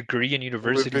degree in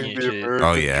university living and the shit. American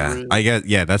Oh yeah. dream. I guess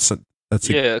yeah. That's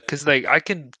Yeah, because like I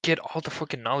can get all the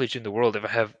fucking knowledge in the world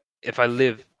if I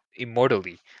live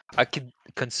immortally. I can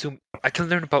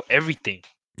learn about everything.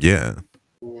 yeah.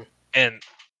 And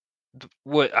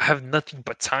what I have nothing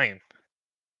but time.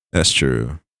 That's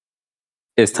true.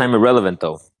 Is time irrelevant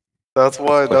though? That's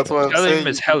why I'm Telling saying him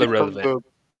is you can hella become relevant.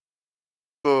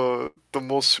 the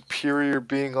most superior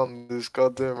being on this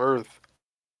goddamn earth.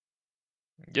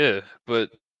 Yeah,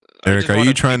 but I Eric, just are wanna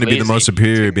you be trying to be the lazy most and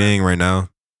superior take my- being right now?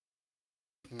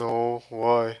 No,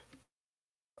 why?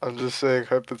 I'm just saying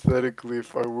hypothetically,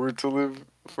 if I were to live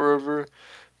forever,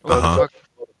 What the Uh-huh. fuck?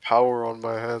 power on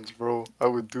my hands, bro. I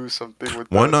would do something with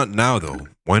Why that. not now though?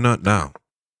 Why not now?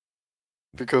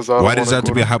 Because I don't Why does wanna that have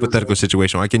to go be a hypothetical prison,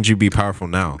 situation? Why can't you be powerful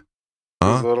now? 'cause I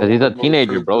Huh? don't Because he's wanna a go to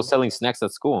teenager, bro, prison. selling snacks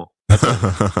at school.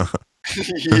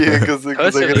 Yeah, because I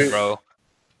Hustling, gotta. bro.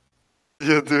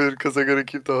 Yeah, dude, because I gotta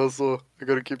keep the hustle. I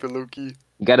gotta keep it low key.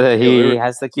 He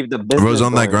has to keep the business. Bro's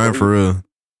on that going, grind bro. for real.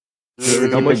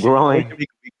 Yeah, Keep it growing.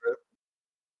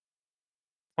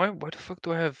 Why the fuck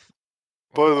do I have?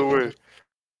 By the way,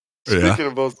 Yeah.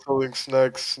 speaking about selling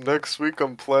snacks, next week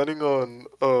I'm planning on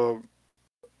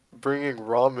bringing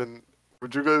ramen.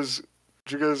 Would you guys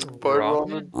buy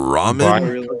ramen?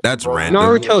 Ramen? That's random.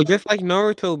 Naruto, just like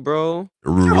Naruto, bro.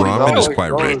 Ramen is Like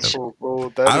quite Naruto, random. bro.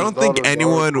 That I is don't not think a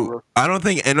anyone. Naruto I don't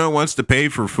think anyone wants to pay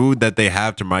for food that they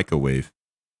have to microwave.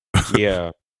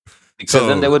 Yeah. Because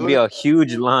then So- there would be a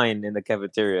huge line in the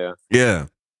cafeteria. Yeah.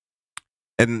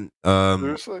 And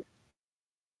Seriously?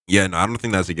 yeah, no, I don't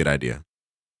think that's a good idea.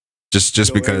 Just No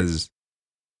way. because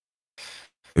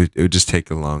it would just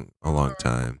take a long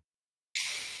time.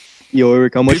 Yo,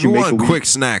 Eric, how much People you make a want week? quick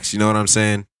snacks. You know what I'm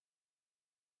saying?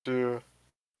 Yeah.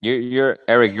 You're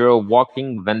Eric. You're a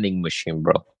walking vending machine,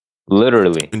 bro.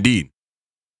 Literally. Indeed.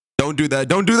 Don't do that.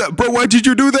 Don't do that, bro. Why did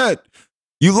you do that?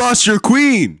 You lost your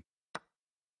queen,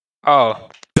 Oh,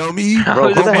 dummy.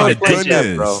 Bro, Oh my play chess,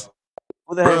 goodness.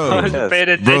 Who the hell Bro. I playing wasn't chess? paying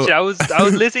attention. I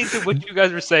was listening to what you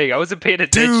guys were saying. I wasn't paying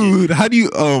attention. Dude, how do you?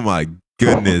 Oh my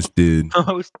goodness, dude.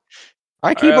 I was,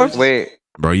 I keep I up. was, Wait.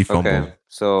 Bro, you fumbled. Okay.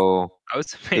 So I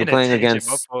was you're paying playing attention. against.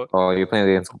 My fault. Oh, you're playing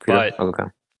against computer. But- Okay.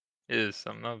 Yes,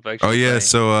 I'm not Oh actually yeah. playing.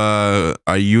 So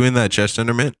are you in that chess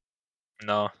tournament?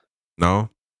 No. No.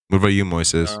 What about you,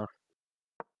 Moises? No.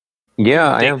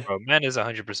 Yeah, I Think, am. bro. Man is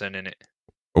 100% in it.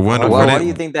 When, Why, when, why it- do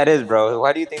you think that is, bro?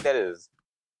 Why do you think that is?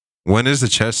 when is the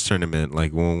chess tournament?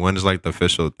 Like when is like the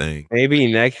official thing?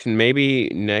 Maybe next. The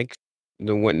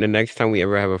next time we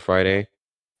ever have a Friday.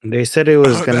 They said it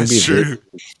was gonna That's be true.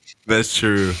 That's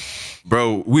true,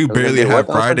 bro. We gonna barely be have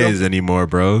what also, Fridays anymore,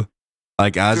 bro.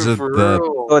 Like as Dude, of for the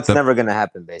real. So it's The- never gonna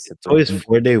happen, It's basically. always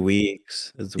 4-day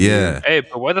weeks. It's yeah. weird. Hey,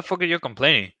 but why the fuck are you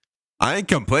complaining? I ain't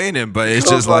complaining, but it's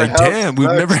Because just I like, have damn, we've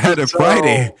never facts had to a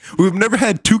Friday. tell. We've never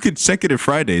had 2 consecutive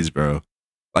Fridays, bro.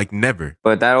 Like never.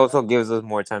 But that also gives us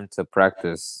more time to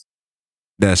practice.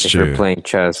 That's If true. you're playing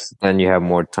chess, then you have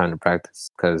more time to practice.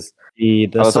 Because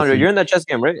That's Alessandro, the you're in that chess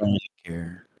game, right? I don't really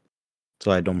care.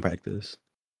 So I don't practice.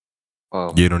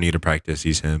 Oh, You don't need to practice.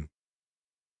 He's him.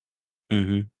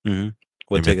 Mm-hmm. Mm-hmm.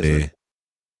 What Timothy. take us?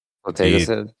 Ortega Indeed.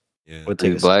 said. Yeah. What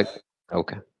take He's us? black.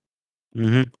 Okay.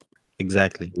 Mm-hmm.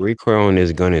 Exactly. Recoil on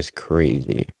this gun is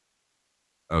crazy.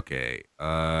 Okay.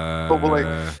 but, like,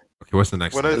 Okay. What's the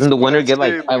next when one? I- Doesn't the winner I'd get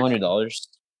say, like like- $500?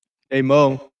 Hey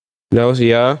Mo, That was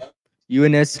yeah. you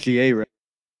and SGA right?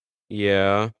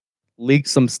 Yeah. Leak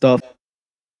some stuff.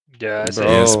 Yeah, I said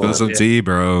Bro. Yeah, Oh, spill some yeah. tea,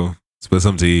 bro. Spill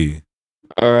some tea.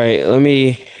 All right, let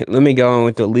me go on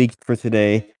with the leak for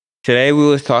today. Today we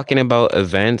was talking about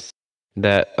events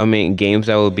games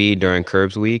that will be during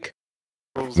Curbs Week.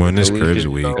 When is So we Curbs just-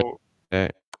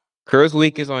 Week? Curbs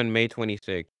Week is on May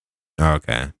 26th.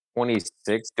 Okay.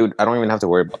 26? Dude, I don't even have to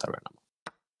worry about that right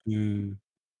now. Mm.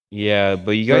 Yeah,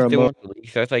 but you guys Bro, still Mo- want the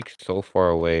leaks? That's like so far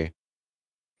away.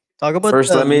 Talk about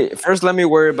First, the let me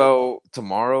worry about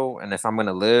tomorrow and if I'm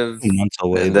gonna live, Months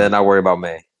away. and then I worry about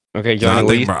May. Okay, No, Johnny, I what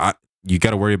think, you bro, you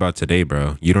got to worry about today,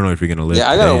 bro. You don't know if you're gonna live. Yeah,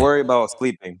 I gotta today. worry about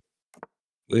sleeping.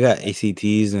 we got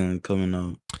ACTs and coming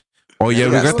up. Oh yeah, You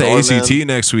we got got the Storm, ACT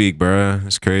next week, bro.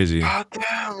 It's crazy. God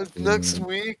damn, it's next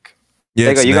week. Yeah,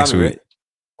 Tega, it's you got next me, week.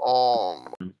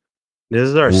 right? This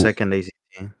is our Ooh. second ACT.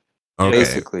 Okay.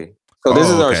 Basically. So this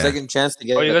Oh, is our okay. second chance to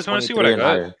get Oh, you a guys wanna see what 23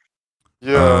 I and got? higher.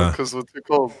 Yeah, Uh, because what's it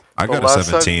called? I The got a last time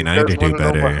 17. you I need to guys do wanna know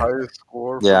my better. highest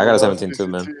score Yeah, I for got a the last 17 too,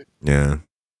 man. ACT? Yeah.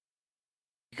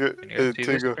 Can you guys see this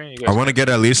Tega. screen? You I guys want to can? get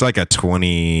at least like a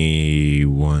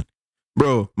 21.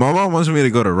 Bro, my mom wants me to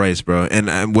go to Rice, bro.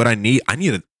 And what I need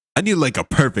like a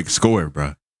perfect score,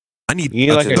 bro. I need You need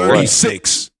a like a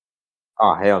 36.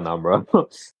 Oh, hell no, bro.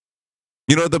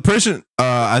 You know, the person,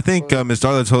 I think Miss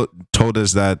Darla told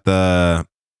us that the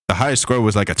highest score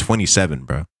was like a 27,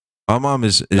 bro. My mom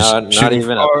is not shooting.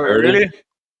 even a Oh, 30. really?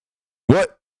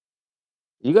 What?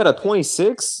 You got a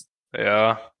 26?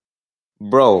 Yeah.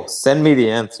 Bro, send me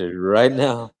the answer right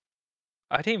now.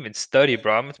 I didn't even study,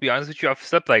 bro. I'm gonna be honest with you. I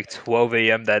slept like 12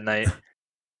 a.m. that night.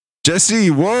 Jesse,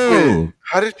 whoa. Wait,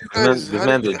 how did you This man- guys? this how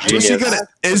man's did- a how did Jesse, you genius.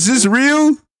 guys- is this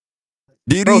real?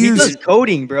 Did bro, he he use does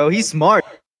coding, bro. He's smart.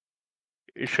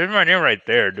 It should be my name right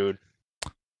there, dude.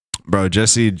 Bro,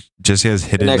 Jesse has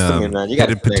hidden next to me, man. You gotta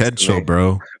hidden sit next to potential, me.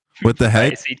 bro. What the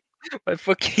heck? My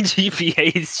fucking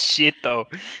GPA is shit, though.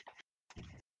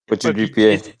 What's your Fucking-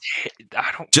 GPA?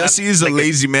 I don't. Jesse is a like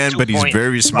lazy man, but he's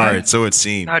very 2.5. smart, so it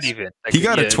seems. Not even. Like, He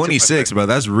got yeah, a 26, bro.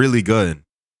 That's really good.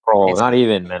 Bro, It's- not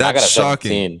even, man. I got a That's shocking.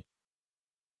 17.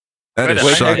 That is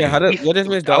Wait, shocking. Tega, what does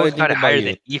Miss I Dolly always think got about higher you?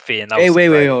 than Ife, and I Hey, was wait,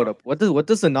 surprised. hold up. What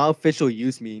does the non-official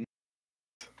use mean?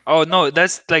 Oh no,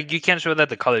 that's like you can't show that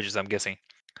to colleges. I'm guessing.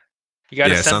 You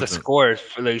gotta Yeah, send the something. score.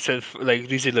 For, like it says, like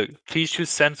you see, look, please choose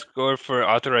send score for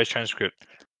authorized transcript.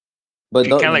 But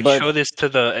You can't like but show this to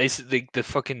the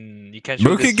fucking. You can't show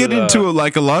Bro this could get to the, into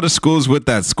like a lot of schools with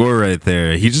that score right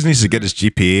there. He just needs to get his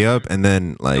GPA up and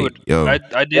then like, Dude, yo, I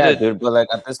did yeah, it. dude. But like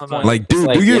at this Hold point, on. like, it's dude,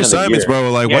 like do the your end of the assignments, year.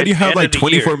 bro. Like, Yeah, why do you it's the have end like of the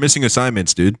 24 year. missing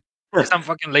assignments, dude? Because I'm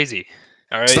fucking lazy.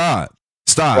 All right. Stop.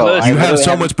 Bro, Plus- I You have literally so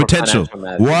have much it for potential. financial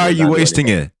math. Why are Does you not do wasting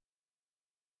anything. it?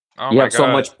 Oh You my have so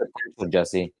God. much potential,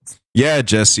 Jesse. Yeah,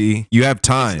 Jesse, you have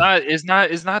time. It's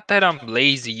not that I'm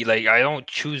lazy. Like I don't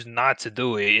choose not to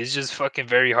do it. It's just fucking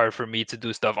very hard for me to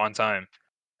do stuff on time.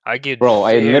 I get Bro,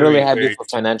 I literally very, have you very- for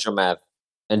financial math.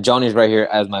 And Johnny's right here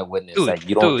as my witness. Dude, like,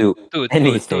 you don't do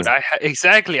anything. Dude,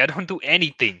 exactly. I don't do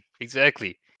anything.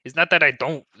 Exactly. It's not that I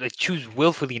don't like choose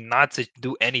willfully not to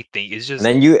do anything. It's just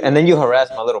and then you harass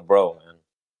my little bro, man.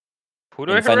 who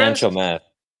do I In harass? financial math.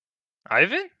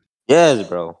 Ivan? Yes,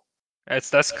 bro. That's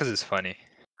because it's funny.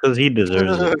 Because he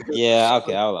deserves it. Yeah,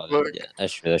 okay, I'll allow that. Look. Yeah,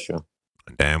 that's true.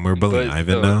 Damn, we're bullying But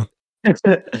Ivan no. now. Yes.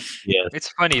 It's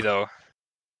funny though.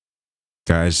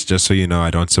 Guys, just so you know,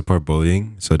 I don't support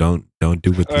bullying, so don't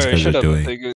do what these Alright, guys are shut up. doing.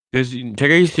 Take it. Because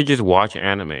Tiger used to just watch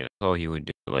anime. That's all he would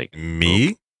do.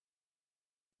 Me?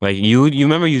 Like you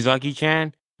remember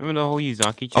Uzaki-chan? Remember the whole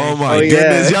Uzaki-chan? Oh shit? my Oh,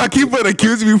 goodness, yeah. y'all keep on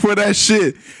accusing me for that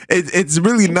shit. It's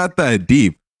really not that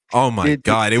deep. Oh my Dude,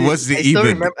 god, it dude, wasn't I still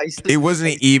even. remember. It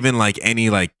wasn't even like any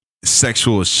like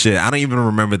sexual shit. I don't even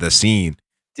remember the scene.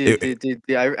 Dude.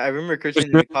 I remember Christian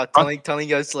in the car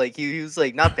telling us like he was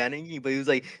like not banning you, but he was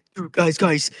like, dude, guys,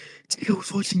 Tigo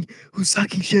was watching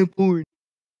Usaki-chan porn.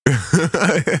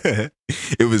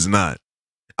 It was not.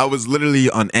 I was literally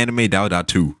on Anime Dao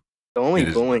 2. The only It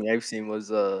is bullying I've seen was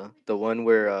the one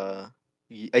where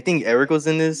I think Eric was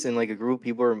in this and like a group of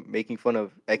people were making fun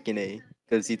of Ekine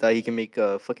because he thought he can make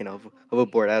a fucking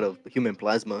hoverboard out of human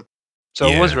plasma. So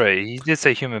it was Yeah. right. He did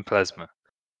say human plasma.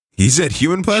 He said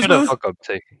human Shut the plasma? fuck up,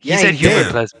 Take. He Yeah, said he human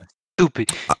did. plasma.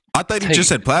 Stupid. I thought he Take just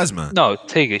it. said plasma. No,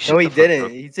 take it. Shut No, he the fuck didn't.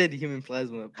 up. He said human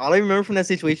plasma. All I remember from that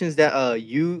situation is that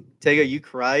you Tega, you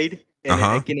cried and then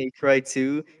Uh-huh. Ekine cried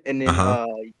too, and then Uh-huh.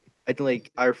 I think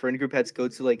like our friend group had to go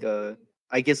to like a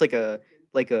I guess like a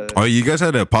Oh, you guys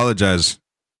had to apologize.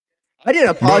 I didn't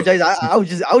apologize. I was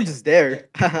just there.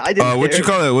 I didn't What care. you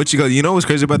call it? What you call? You know what's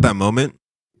crazy about that moment?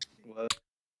 What?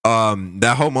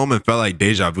 That whole moment felt like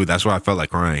deja vu. That's why I felt like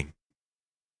crying.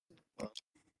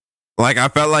 Like I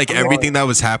felt like everything that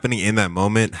was happening in that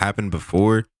moment happened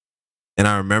before, and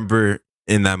I remember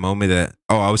in that moment that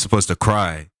I was supposed to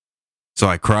cry, so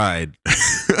I cried.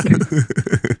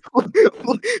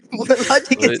 What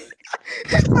logic is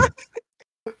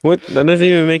What? That doesn't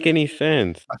even make any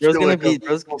sense. Bro's gonna be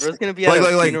at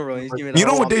a Like, funeral and he's giving you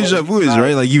know what deja vu is,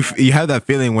 right? Like you have that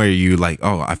feeling where you like,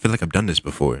 oh, I feel like I've done this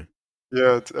before.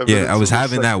 Yeah, it's Yeah, evidence I was of a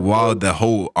having that second while love. the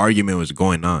whole argument was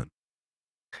going on,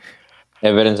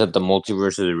 Evidence that the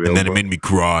multiverse is real. and then it bro. made me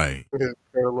cry.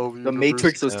 Parallel The universe.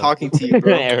 Matrix was talking to you,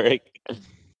 bro. Eric.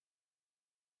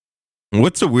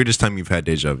 What's the weirdest time you've had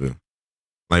deja vu?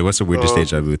 Like, what's the weirdest Um,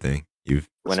 deja vu thing you've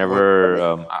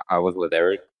Whenever I was with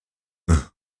Eric.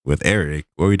 with Eric?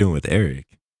 What were we doing with Eric?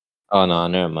 Oh no,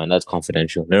 never mind. That's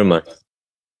confidential. Never mind.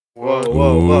 Whoa. What?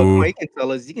 Ooh.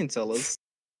 Come on, you can tell us.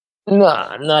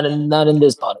 Nah, not in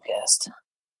this podcast.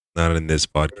 Not in this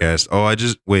podcast. Oh, I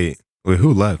just wait.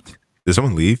 Who left? Did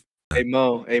someone leave? Hey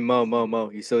Mo,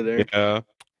 you still there? Yeah.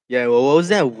 Yeah. Well, what was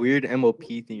that weird MOP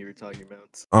thing you were talking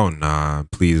about? Oh nah,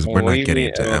 please. We're What do not you getting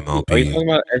mean, into Are you talking MLP.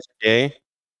 about SJ?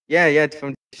 Yeah,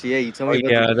 from you told Oh me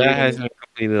about yeah, the that weird has been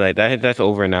completely like that. That's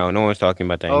over now. No one's talking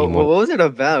about that Oh, anymore. what was it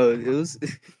about? It was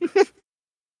It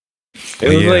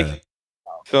was Yeah. like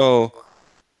so,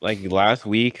 like last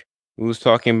week we was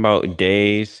talking about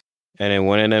days, and then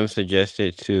one of them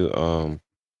suggested to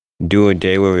do a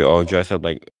day where we all dress up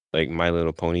like My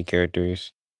Little Pony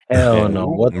characters. Hell And- no.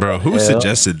 What Bro, the who hell?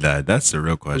 suggested that? That's the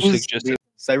real Who question. suggested?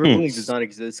 cyberbullying does not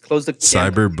exist. Close the damn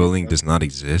Cyberbullying computer, does not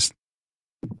exist.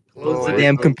 Close the No,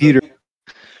 damn it computer.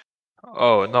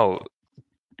 Oh no.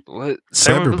 What?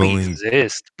 Cyberbullying Cyberbullying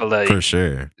exists, but like For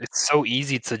sure. it's so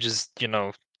easy to just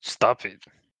stop it.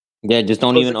 Yeah, just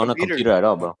don't Close even the own a computer. computer at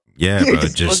all, bro. Yeah, bro.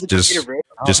 Just close Just the computer,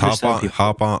 bro. just hop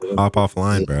understand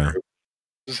offline, bro.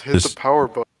 Just hit Just- the power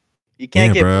button. You can't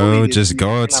Yeah, get bro. bullied if Just you- go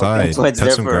you're not outside. That's why it's Cut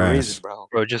there some for a grass. reason, bro.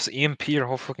 Bro, just EMP your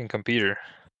whole fucking computer.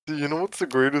 You know what's the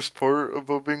greatest part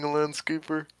about being a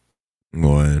landscaper?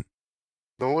 What?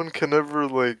 No one can ever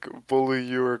like bully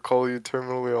you or call you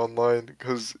terminally online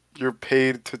because you're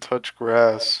paid to touch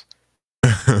grass.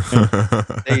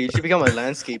 Hey, you should become a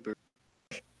landscaper.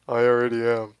 I already am.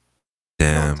 No,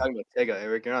 I'm Damn. talking about Tega,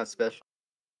 Eric. You're not special.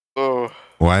 Oh,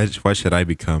 Why should I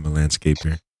become a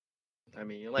landscaper? I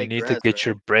mean, you're You like need grass, to get right?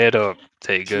 your bread up.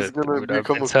 Take he's it, gonna dude. I've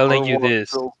become been a telling car you wash this.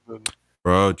 salesman.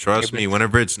 Bro, trust Yeah, me, but-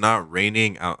 whenever it's not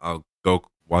raining, I'll go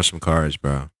wash some cars,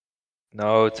 bro.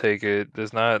 No, take it.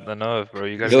 There's not enough, bro.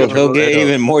 You gotta He'll get your get bread up.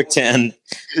 even more tan.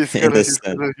 He's in gonna, the he's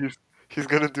sun. gonna, he's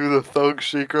gonna do the thug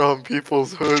shaker on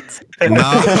people's hoods. No.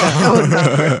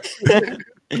 No.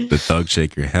 The thug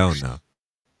shaker, hell no.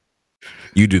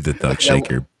 You do the thug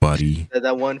shaker, buddy.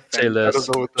 That one. Say I less.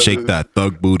 don't know what that Shake is. that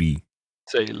thug booty.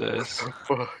 Say less.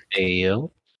 Fuck.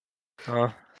 Hell. Huh?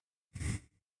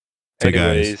 So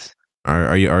guys,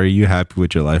 Anyways, are you happy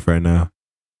with your life right now?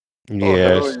 Oh, hell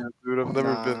Yes. yeah, dude.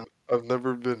 I've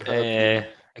never been happy.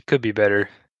 it could be better.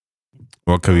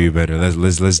 What could be better?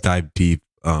 Let's dive deep.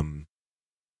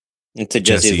 Into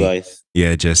Jesse's Jesse. life.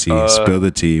 Yeah, Jesse, spill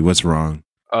the tea. What's wrong?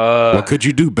 What could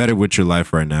you do better with your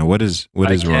life right now? What is I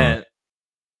wrong? can't.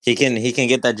 He can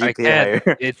get that I GPA can't.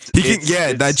 higher. It's He can, it's-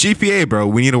 yeah, that it's- GPA, bro.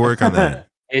 We need to work on that.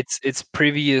 It's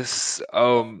previous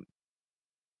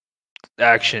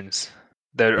actions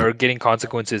that are getting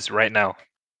consequences right now.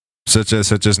 Such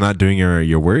as not doing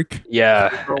your work. Yeah,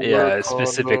 Don't yeah, work on,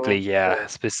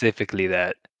 specifically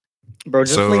that. Bro,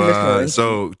 just play Mr. Lynch.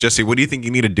 So Jesse, what do you think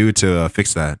you need to do to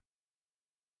fix that?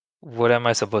 What am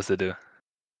I supposed to do?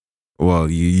 Well,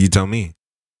 you tell me.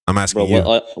 I'm asking Bro,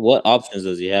 you. what options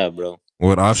does he have, bro?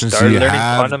 What options do Start you learning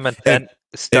have? quantum If, mechanics.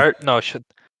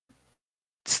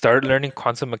 Start learning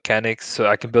quantum mechanics so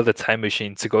I can build a time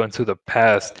machine to go into the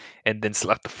past and then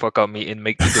slap the fuck out me and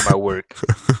make me do my work.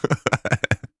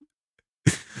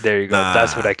 There you go.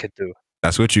 That's what Nah. I could do.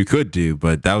 That's what you could do,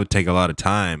 but that would take a lot of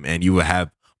time, and you would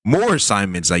have more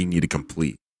assignments that you need to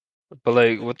complete. But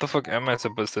like, what the fuck am I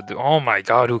supposed to do? Oh my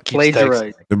god, who keeps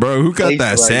Plagiarize. texting? Bro, who got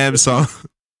that Plagiarize. Samsung?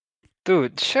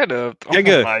 Dude, shut up. Oh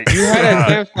Nigga, my you had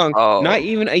a god. Samsung Oh. not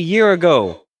even a year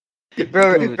ago.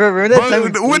 Bro, Dude. remember that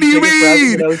time? Bro, what do you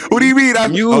mean? What do you mean?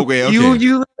 You Okay. you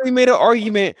literally made an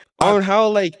argument on how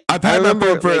like I've I had my remember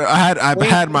phone for like, I've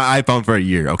had my iPhone for a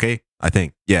year. Okay, I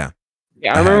think yeah.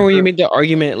 I remember when you made the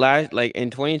argument last like in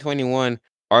 2021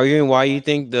 arguing why you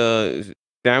think the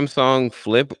Samsung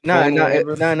flip phone whatever. It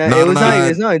was not.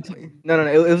 It's not.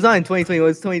 It was not in 2020. It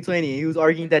was 2020. He was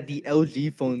arguing that the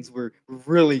LG phones were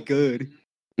really good.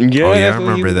 Yeah, Oh yeah, I that's what he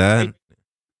remember was that. saying.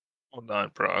 Hold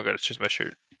on, bro. I gotta choose my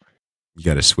shirt. You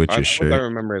got to switch I your think I shirt.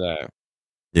 remember that.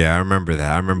 Yeah, I remember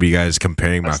that. I remember you guys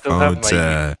comparing I my still have phone my-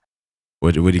 to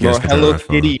what do you Bro, guys compare Hello my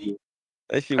phone? Kitty.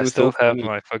 That shit I was still so have funny.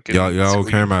 my fucking. Y'all school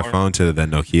compare my uniform. phone to the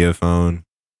Nokia phone.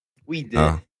 We did.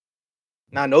 Oh,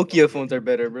 Nah, Nokia phones are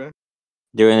better, bro.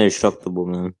 They're indestructible,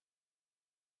 man.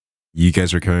 you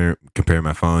guys were comparing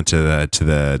my phone to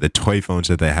the toy phones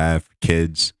that they have for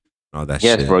kids. All that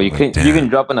shit. Yes, bro. You I'm like, can you damn. can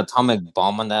drop an atomic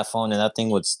bomb on that phone and that thing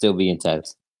would still be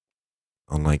intact.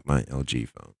 Unlike my LG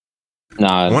phone.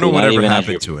 Nah, I wonder dude, not whatever even as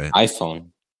happened your to it. iPhone.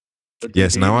 But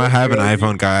Yes, do now you I miss have an your LG?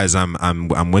 iPhone, guys.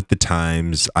 I'm with the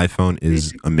times. iPhone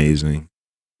is amazing.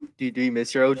 Do you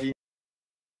miss your LG?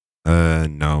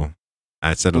 No.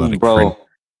 I said a lot of Bro.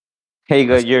 Hey,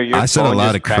 cringe. your I said a phone lot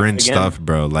just of cracked cringe again? stuff,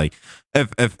 bro. Like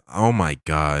if oh my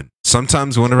god.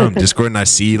 Sometimes whenever I'm Discord and I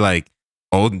see like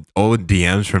old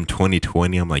DMs from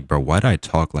 2020, I'm like, bro, why did I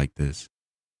talk like this?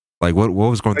 Like what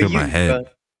was going through my head?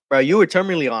 Bro, you were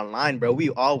terminally online, bro. We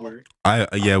all were.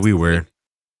 Yeah, we were.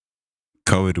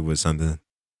 COVID was something.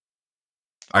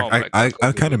 Oh my I God,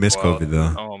 COVID kind of was miss wild. COVID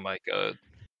though. Oh my god.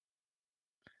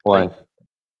 Why? Like,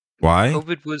 Why?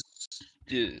 COVID was.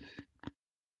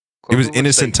 It was COVID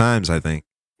innocent like, times, I think.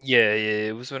 yeah,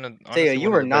 it was one of. Taya, honestly, you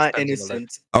one were of the best not times of my life.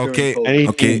 innocent. Okay, during COVID. Anything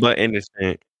okay. but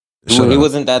innocent. Shut He up.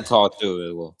 wasn't that tall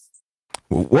too. Well,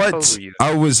 How old What? were you?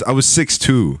 I was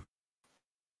 6'2".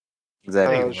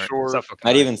 exactly. No, you weren't. Short. Stop fucking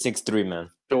Not lying. even 6'3", man.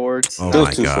 Shorts. Oh Still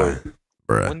my too god, short.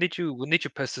 bruh. When did you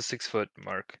pass the 6 foot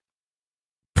mark?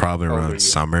 Probably How old were around you?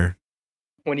 summer.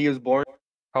 When he was born.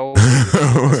 How old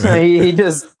were you? he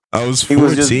just I was he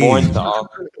was just born 14. tall.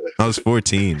 I was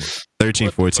 14. 13,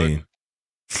 What the fuck? 14.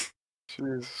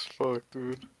 Jesus fuck,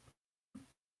 dude.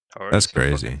 How are That's you so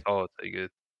fucking crazy. tall? Take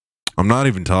it. I'm not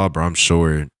even tall, bro. I'm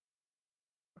short.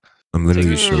 I'm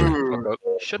literally Take it. short.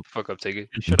 Shut the fuck up. Take it.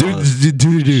 Shut Dude, up.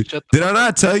 dude. Shut the Did I fuck not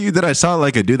up. tell you that I saw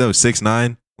like a dude that was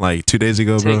 6'9" like 2 days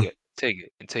ago, bro?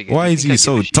 Take it. Why You is think I he give a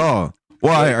so shit? tall?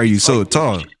 Why are you so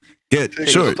tall? Get Take it,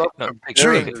 short. stop No,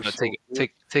 comparing take it. No, yourself,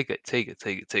 take dude.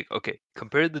 it. Okay,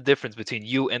 compare the difference between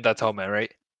you and that tall man,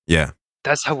 right? Yeah.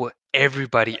 That's how what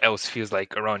everybody else feels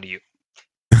like around you.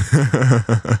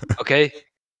 Okay?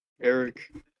 Eric.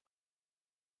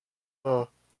 Oh,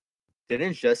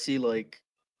 Didn't Jesse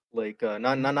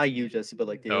not you, Jesse, but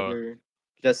like the No. other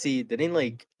Jesse didn't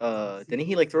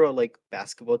he like throw like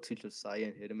basketball to Josiah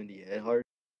and hit him in the head hard?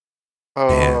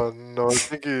 no, I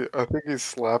think he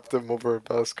slapped him over a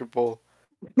basketball.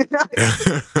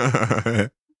 Either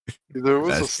it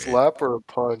was a That's great. slap or a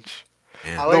punch.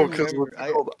 Yeah. All I No, because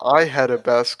remember, I had a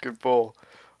basketball.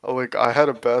 I had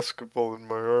a basketball in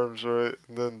my arms, right?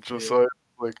 And then Josiah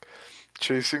like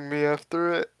chasing me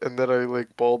after it, and then I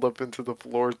like balled up into the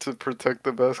floor to protect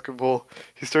the basketball.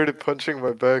 He started punching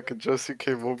my back, and Jesse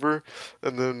came over,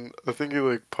 and then I think he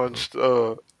like punched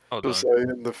Hold on. Josiah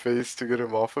in the face to get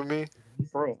him off of me.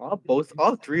 bro,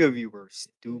 all three of you were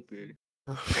stupid.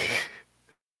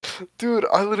 Dude,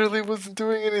 I literally wasn't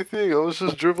doing anything. I was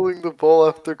just dribbling the ball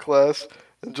after class,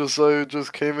 and Josiah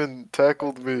just came and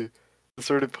tackled me, and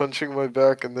started punching my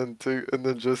back, and then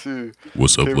Jesse.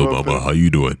 What's up, came little up mama? and- How you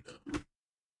doing?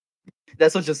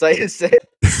 That's what Josiah said.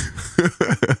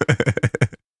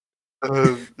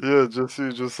 Yeah,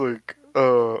 Jesse just like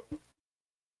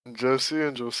Jesse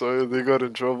and Josiah, they got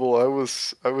in trouble. I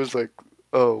was like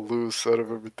loose out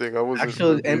of everything. I wasn't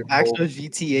really Actual involved.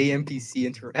 GTA NPC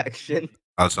interaction.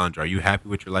 Alessandro, are you happy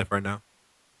with your life right now?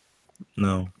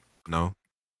 No. No.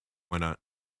 Why not?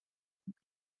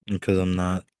 Because I'm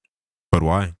not. But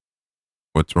why?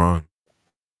 What's wrong?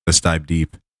 Let's dive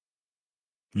deep.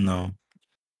 No.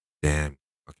 Damn.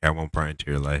 Okay, I won't pry into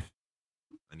your life.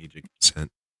 I need your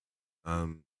consent.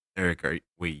 Eric,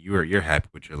 you're happy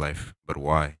with your life, but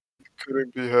why?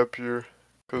 Couldn't be happier.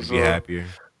 Couldn't Cause be happier.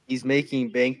 He's making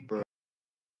bank, bro.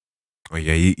 Oh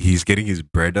yeah, he's getting his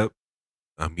bread up.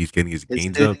 He's getting his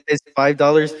gains up. It's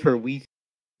 $5 per week.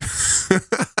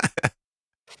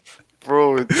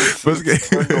 bro, it's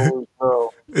 $10 now.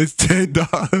 It's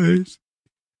 $10.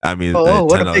 I mean, Oh,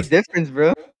 what a $10. big difference,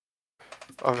 bro.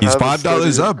 He's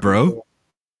 $5 up, bro.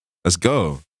 Let's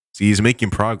go. See, he's making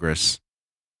progress.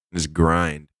 In his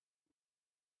grind.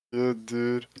 Yeah,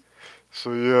 dude.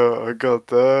 So yeah, I got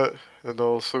that, and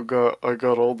I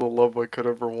got all the love I could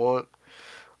ever want.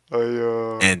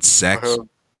 And sex.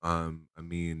 I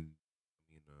mean,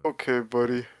 okay,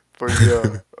 buddy, but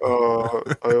yeah,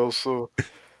 I also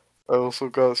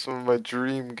got some of my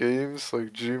dream games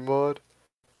like Gmod.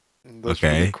 And that's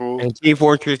really cool. And Team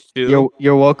Fortress 2.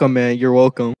 You're welcome, man. You're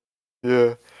welcome.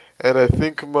 Yeah, and I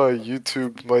think my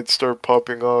YouTube might start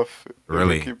popping off if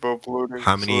really? I keep uploading.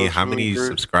 How so many that's really great.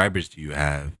 subscribers do you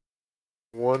have?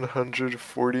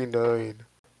 149.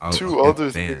 Oh, Two okay,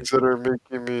 other things that are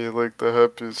making me like the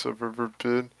happiest I've ever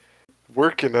been.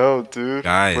 Working out, dude.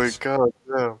 Guys. Like, god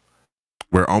damn.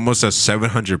 We're almost at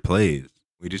 700 plays.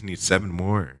 We just need 7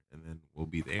 more, and then we'll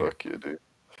be there. Fuck yeah, dude.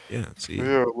 Yeah, see,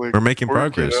 Yeah, like, we're making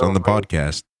working progress out, on the man.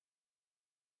 podcast.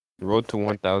 Road to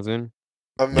 1,000.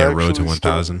 I'm Yeah, road to actually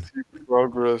starting 1,000. to see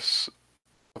progress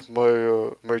of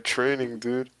my my training,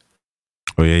 dude.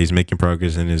 Oh yeah, he's making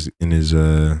progress in his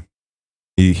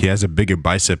he has a bigger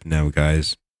bicep now,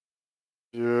 guys.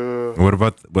 Yeah. What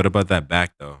about that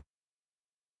back though?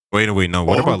 Wait, no.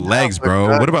 What Oh, about yeah, legs, my bro?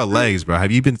 back, What about dude. legs, bro?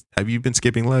 Have you been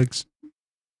skipping legs?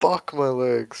 Fuck my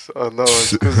legs. No,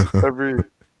 it's because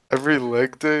every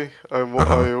leg day, I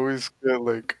always get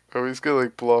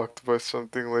like blocked by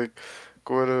something, like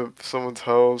going to someone's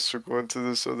house or going to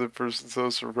this other person's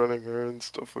house or running errands,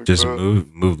 stuff like Just that.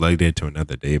 move leg day to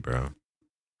another day, bro.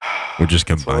 Or just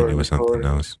It's combine it hard, with it's something hard.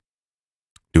 else.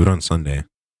 Do it on Sunday.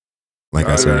 Like I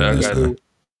Alright, said, I just, gotta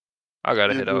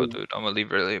Yeah, head out, dude. dude. I'm gonna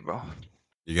leave early, bro.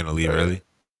 you're gonna leave early.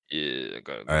 Yeah, I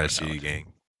gotta go All right, right see now. you, gang.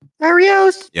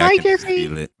 Adios. Yeah, I Bye, can Jesse.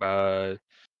 feel it. Bye.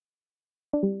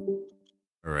 All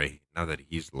right, now that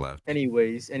he's left.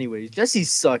 Anyways, Jesse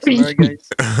sucks. Am I right,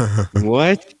 guys?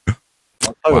 What?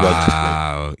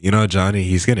 Wow, you know Johnny,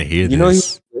 he's gonna hear You know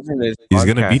this. He's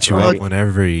gonna beat you up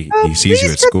whenever he sees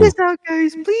you at school. Please cut this out,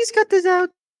 guys. Please cut this out.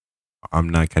 I'm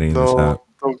not cutting this out. No,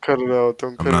 don't cut it out.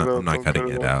 Don't cut it out. I'm not don't cutting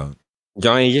cut it out.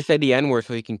 Johnny just said the N word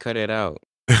so he can cut it out.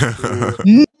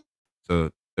 Yeah.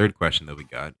 So third question that we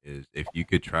got is, if you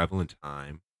could travel in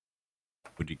time,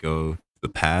 would you go to the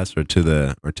past or to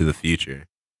the future?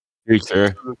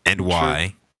 Future. And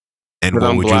why? And But what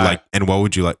I'm would black. you like? And what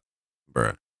would you like,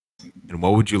 bruh? And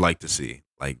what would you like to see?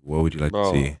 Like, what would you like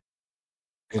Bro. to see?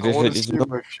 I want to see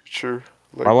my future,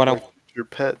 like Why would my I- future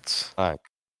pets. Black.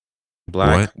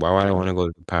 What? Why would I want to go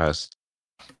to the past?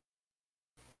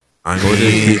 I Go to the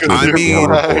mean, future I to see how mean,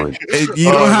 we're born. you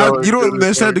Oh, don't no, have, it's you good, don't it's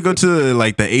necessarily have to good. go to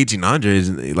like the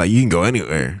 1800s. Like, you can go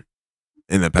anywhere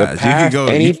in the The past. past, you could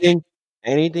go.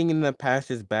 anything in the past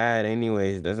is bad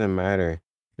anyways. It doesn't matter.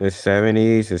 The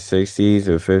 70s, the 60s,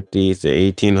 the 50s, the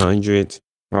 1800s.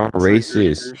 All It's like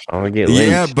racist. I want to get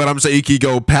Yeah, lynched. but I'm saying you could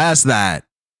go past that.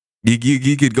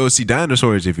 You could go see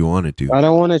dinosaurs if you wanted to. I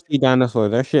don't want to see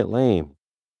dinosaurs. That shit lame.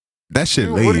 That shit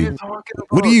Dude, what are you lame. talking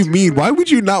about? What do you dude? mean? Why would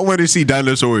you not want to see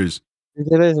dinosaurs,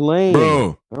 That is lame.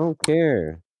 bro? I don't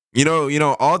care. You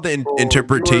know all the Bro, you are the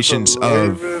interpretations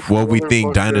of lamest what we think motherfucker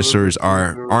I've dinosaurs ever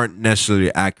seen, dude. aren't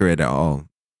necessarily accurate at all.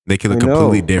 They could I look know,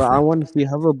 completely but I different. want to see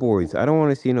hoverboards. I don't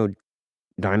want to see no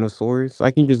dinosaurs.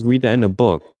 I can just read that in a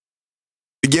book.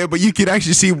 Yeah, but you could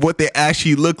actually see what they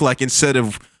actually look like instead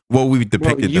of what we Bro,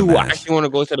 depicted you them as. actually want to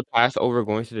go to the past over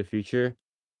going to the future?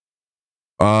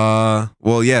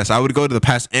 Well, yes, I would go to the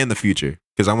past and the future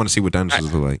because I want to see what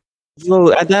dinosaurs look like.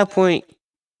 So at that point,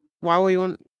 why would you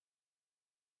want?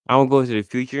 I will go to the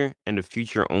future and the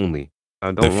future only. I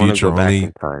The don't want to future go back only.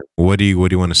 in time. What do you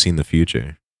want to see in the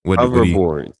future? What do you,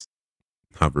 Hoverboards.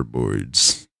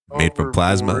 hoverboards made from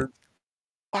plasma? Hoverboards.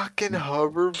 Fucking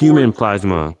hoverboards. Human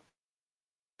plasma.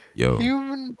 Yo,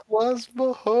 Human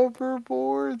plasma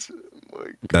hoverboards. Oh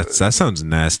my that sounds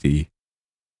nasty.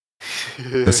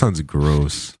 God. That sounds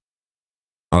gross.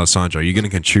 Alessandro, are you gonna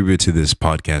contribute to this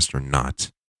podcast or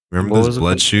not? Remember What those was the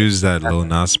blood question? shoes that Lil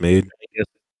Nas made?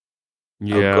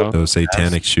 Yeah. Those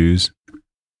satanic shoes.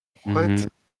 What? Mhm.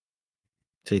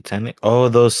 Satanic. Oh,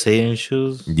 those Satan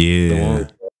shoes. Yeah. The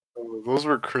one- Oh, those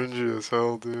were cringy as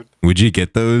hell, dude. Would you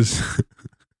get those?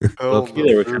 Hell Low key, no,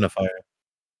 they were dude. kind of fire.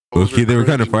 Those Okay, are they were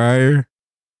kind of cringy. fire.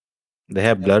 They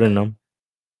had blood in them.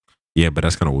 Yeah, but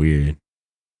that's kind of weird.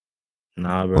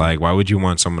 Nah, bro. Like, why would you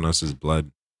want someone else's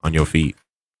blood on your feet?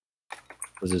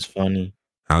 This is funny.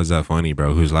 How's that funny,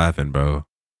 bro? Who's laughing, bro?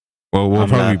 Well, we'll I'm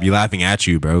probably laughing. be laughing at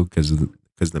you, bro, because of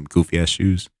them goofy ass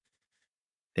shoes.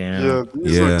 Damn. Yeah,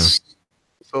 these Yeah.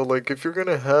 so like if you're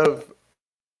gonna have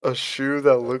a shoe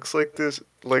that looks like this,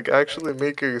 like actually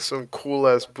make it some cool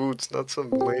ass boots, not some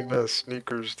lame ass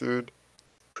sneakers, dude.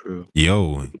 True.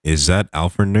 Yo, is that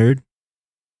Alpha Nerd?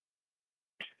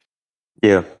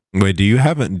 Yeah. Wait, do you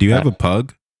have a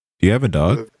pug? Do you have a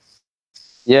dog?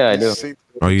 Yeah, I These do. Saint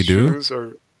Oh, you do? shoes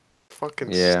are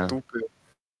fucking Yeah. stupid.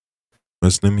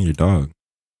 What's the name of your dog?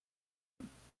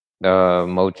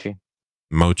 Mochi.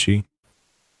 Mochi.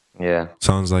 Yeah.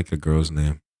 Sounds like a girl's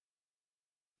name.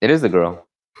 It is the girl.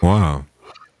 Wow.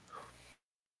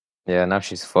 Yeah, now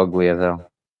she's fugly as hell.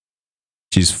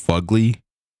 She's fugly.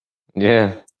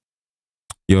 Yeah.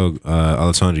 Yo,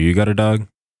 Alessandro, you got a dog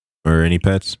or any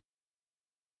pets?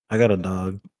 I got a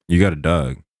dog. You got a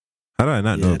dog. How did I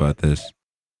not know Yeah. about this?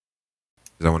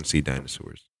 Because I want to see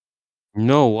dinosaurs.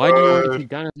 No, why do you want to see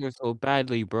dinosaurs so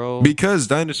badly, bro? Because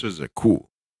dinosaurs are cool.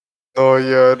 Oh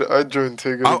yeah, I'd join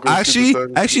Tigger to go see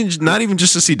the Actually, not even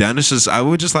just to see dinosaurs. I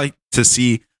would just like to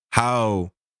see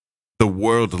how the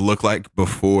world looked like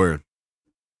before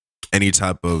any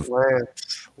type of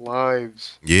plants,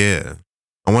 lives, yeah.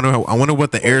 I wonder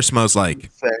what the air smells like.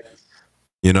 insects.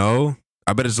 You know,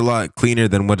 I bet it's a lot cleaner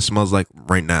than what it smells like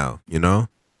right now. You know,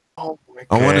 Oh my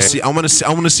I want to God. see. I want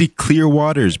to see clear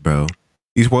waters, bro.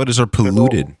 These waters are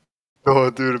polluted. No,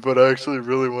 dude, but I actually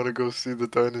really want to go see the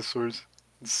dinosaurs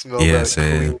and smell Yeah, that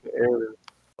same. clean air,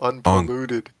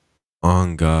 unpolluted.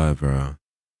 On God, bro.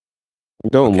 I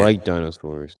don't Okay. like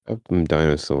dinosaurs. F them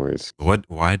dinosaurs. What?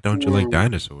 Why don't you like Ooh.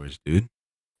 dinosaurs, dude?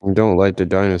 I don't like the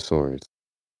dinosaurs.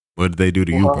 What did they do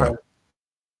to you, Why? bro?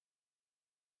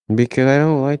 Because I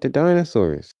don't like the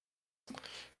dinosaurs.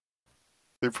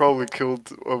 They probably killed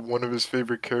one of his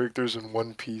favorite characters in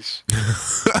One Piece.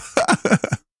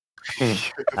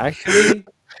 Actually,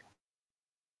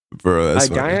 Bro, that's A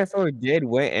funny. dinosaur did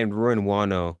went and ruined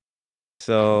Wano.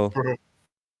 So, Bro,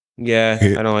 yeah,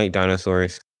 I don't like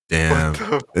dinosaurs. Damn. what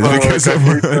the It's fuck? because I of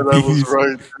hate that I One was Piece.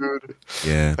 right, dude.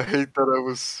 Yeah, I hate that I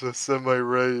was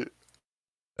semi-right.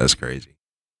 that's crazy.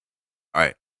 All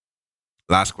right.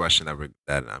 Last question that I'm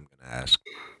gonna ask.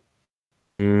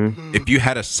 Mm. If you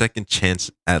had a second chance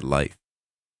at life,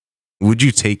 would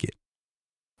you take it?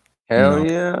 hell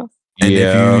No. yeah. And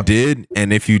Yeah.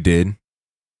 if you did,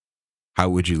 how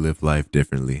would you live life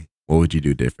differently? What would you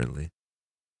do differently?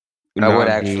 I would Not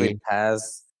actually be-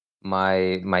 pass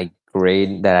my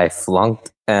grade that I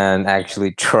flunked and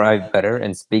actually try better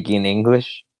in speaking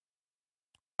English.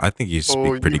 I think you speak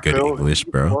Oh, pretty you good failed. English,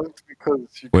 You bro. flunked because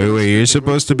you Wait, couldn't you're speak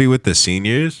supposed to English? be with the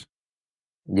seniors?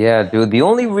 Yeah, dude. The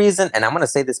only reason, and I'm gonna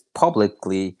say this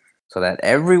publicly so that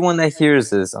everyone that hears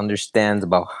this understands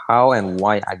about how and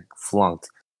why I flunked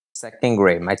second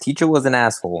grade. My teacher was an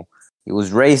asshole. He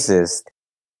was racist.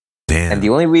 Damn. And the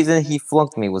only reason he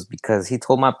flunked me was because he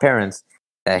told my parents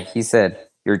that he said,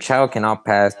 your child cannot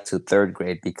pass to third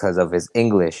grade because of his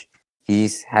English.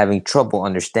 He's having trouble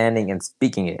understanding and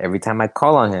speaking it. Every time I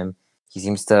call on him, he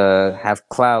seems to have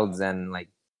clouds and like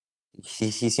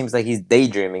he seems like he's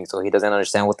daydreaming, so he doesn't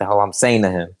understand what the hell I'm saying to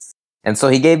him. And so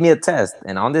he gave me a test,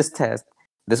 and on this test,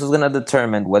 this was gonna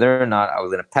determine whether or not I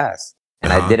was gonna pass.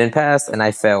 And I Uh-huh. didn't pass, and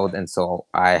I failed, and so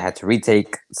I had to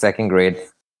retake second grade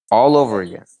all over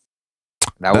again.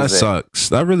 That That was it. sucks.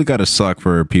 That really gotta suck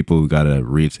for people who gotta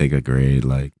retake a grade.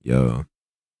 Like, yo,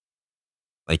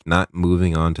 like not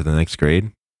moving on to the next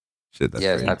grade. Shit, that's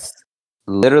Yes, crazy. that's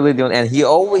literally the only. And he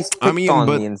always picked I mean, on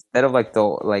but- me instead of like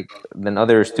than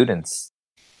other students.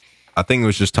 I think it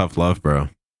was just tough love, bro.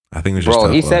 I think it was just Bro,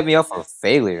 tough he love. set me up for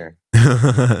failure.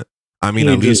 I mean,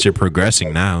 You at least just- you're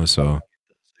progressing now. So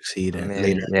Succeed in Man,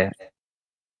 later. yeah.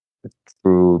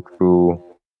 True.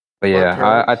 But My yeah, I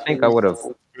parents think I would have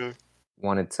told me-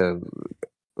 wanted to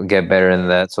get better in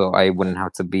that, so I wouldn't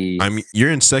have to be. I mean, you're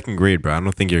in second grade, bro. I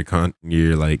don't think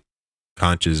you're like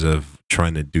conscious of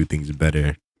trying to do things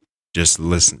better. Just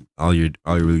listen. All you're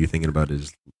really thinking about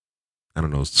is, I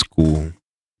don't know, school or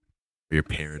your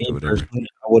parents or Me whatever. personally,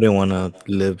 I wouldn't want to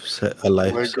live a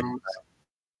life. Legos.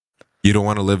 You don't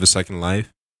want to live a second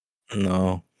life.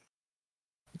 No.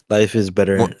 Life is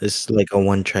better. What- It's like a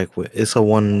one track way. It's a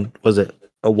one. Was it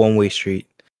a one way street?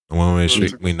 A one-way That's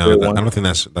street. a We good know that. one. I don't think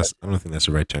that's I don't think that's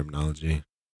the right terminology.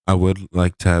 I would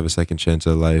like to have a second chance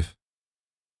at life.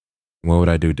 What would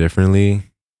I do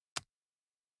differently?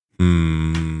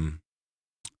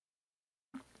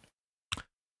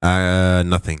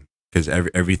 Nothing, because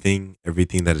everything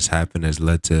that has happened has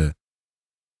led to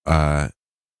uh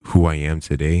who I am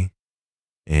today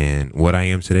and what I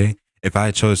am today. If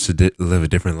I chose to live a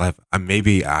different life,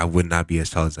 maybe I would not be as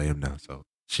tall as I am now. So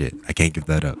shit, I can't give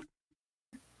that up.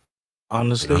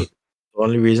 Honestly, the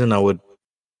only reason I would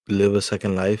live a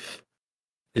second life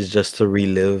is just to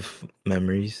relive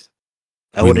memories.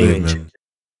 I wouldn't Relive even mem- change.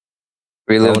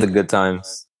 Relive the wanna- good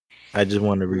times. I just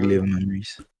want to relive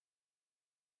memories.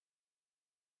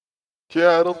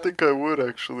 Yeah, I don't think I would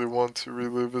actually want to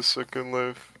relive a second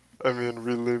life. I mean,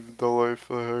 relive the life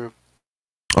I have.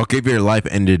 Okay, if your life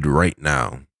ended right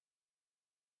now,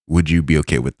 would you be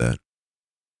okay with that?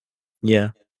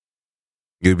 Yeah.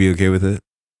 You'd be okay with it?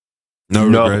 No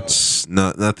No. regrets,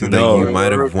 nothing that No. you might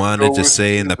I'd have rather wanted go to with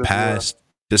say you in the than yeah. past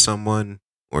to someone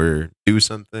or do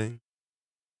something.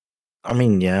 I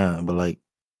mean, yeah, but like,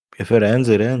 if it ends,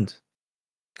 it ends,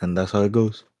 and that's how it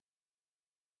goes.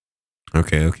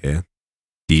 Okay.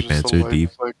 Deep Just a answer, life deep.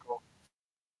 cycle.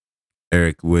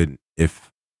 Eric, would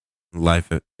if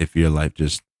your life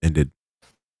just ended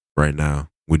right now,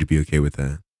 would you be okay with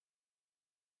that?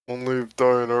 Only if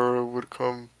Dayanara would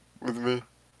come with me.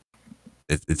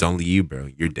 It's only you, bro.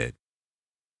 You're dead.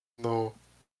 No,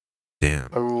 Damn.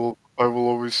 I will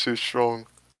always stay strong.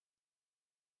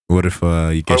 What if you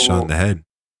I get shot in will. the head?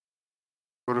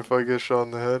 What if I get shot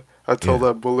in the head? I tell Yeah.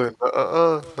 that bullet,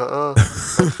 not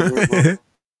today, bro.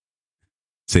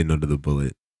 Say no to the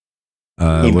bullet. He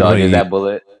What about dodges you? that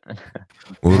bullet.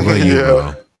 What about you, Yeah.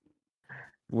 bro?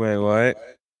 Wait,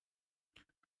 what?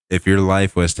 If your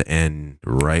life was to end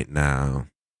right now,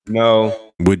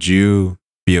 No. would you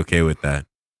be okay with that?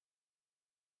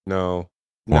 No.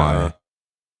 Why?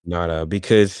 Nada.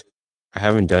 Because I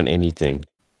haven't done anything.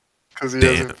 Because he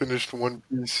Damn. hasn't finished One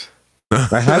Piece.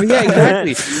 I have, yeah,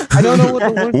 exactly. I don't know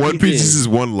what the One Piece is his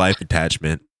one life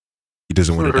attachment. He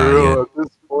doesn't want For to die yet. real, at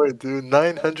this point, dude.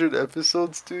 900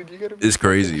 episodes, dude. You gotta be It's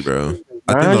crazy, fucking bro. shitting me.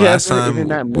 I think the 900 last episodes time isn't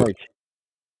that much.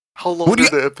 How long What do are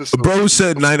the episodes? bro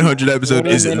said 900 episode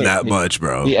 20 isn't minutes. that much,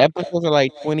 bro. The episodes are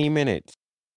like 20 minutes.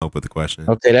 Help with the question.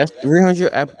 Okay, that's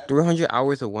 300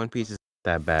 hours of One Piece is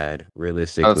not that bad,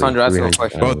 realistically. Sandra, ask you a 300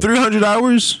 question. Bro, hours. 300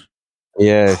 hours?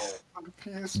 Yes. One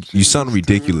Piece, You sound Jesus,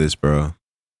 ridiculous, bro.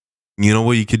 You know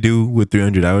what you could do with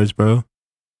 300 hours, bro?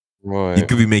 You Right.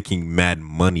 could be making mad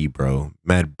money, bro.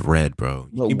 Mad bread, bro.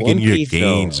 You But could be One getting your Piece, though.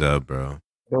 gains up, bro.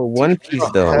 Bro, One Piece,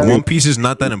 though. Yeah. One Piece is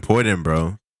not that important,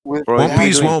 bro. With Bro, One he's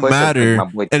Piece doing won't push-ups like matter my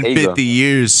boy in Tega. 50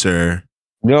 years, sir.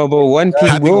 No, but One Piece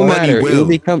Having will money matter. It will will.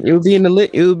 become. It will be in the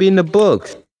it will be in the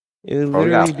books. It will Bro, we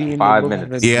got literally be in the 5 books as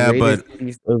minutes. the Yeah, greatest but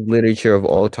piece of literature of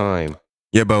all time.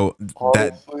 yeah, but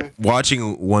that honestly,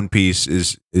 watching One Piece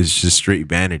is just straight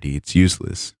vanity. It's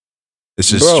useless. It's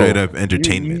just Bro, straight up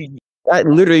entertainment. That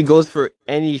literally goes for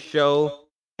any show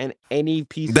and any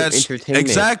piece That's of entertainment.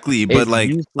 exactly, but It's like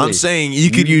I'm useless. saying, you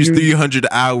could use 300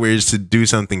 hours to do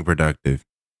something productive.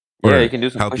 Yeah, Or you can do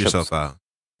some help push-ups. yourself out.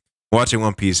 Watching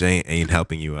One Piece ain't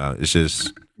helping you out. It's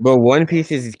just But One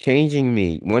Piece is changing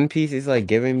me. One Piece is like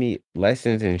giving me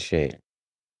lessons and shit.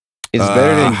 It's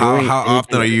better than how doing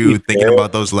often are anything you else. thinking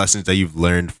about those lessons that you've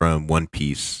learned from One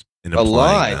Piece and A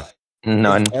applying lot. them?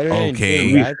 None. It's better than Okay.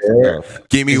 doing bad stuff.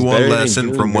 Give me It's one better than lesson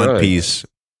doing from One drugs. Piece.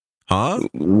 Huh?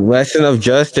 Lesson of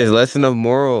justice, lesson of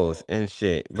morals and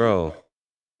shit, bro.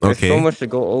 There's so Okay. much to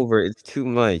go over. It's too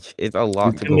much. It's a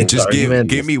lot to go It's over. Just argument.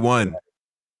 give me one.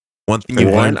 One thing you've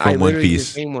One, learned I from One literally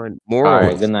just Piece. named one. All right,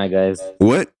 Morals. good night, guys.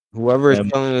 What? Whoever is Yeah.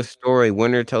 telling the story,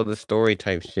 winner tell the story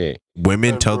type shit.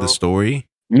 Women Hey, tell bro. the story?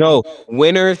 No,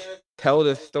 winners tell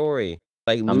the story.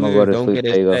 Like I'm gonna go losers to don't sleep, get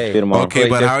a Tega. See say. you tomorrow. Okay, Like,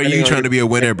 but how are depending you on trying your to be a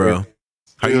winner, perspective. bro?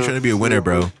 How are you trying to be a winner,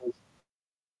 bro?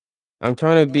 I'm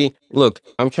trying to be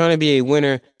I'm trying to be a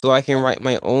winner so I can write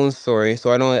my own story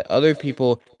so I don't let other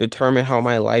people determine how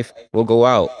my life will go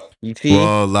out. You see?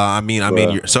 Well, I mean,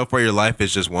 Bruh. so far your life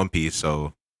is just One Piece,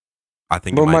 so I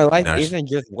think But it my might. life No, isn't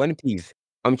just One Piece.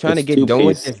 I'm trying to It's get done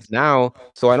with 2 piece. this now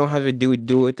so I don't have to do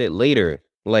with it later.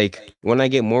 Like when I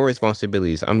get more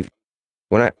responsibilities. I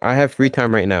have free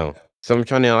time right now. So I'm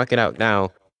trying to knock it out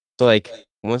now. So like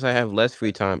once I have less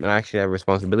free time and I actually have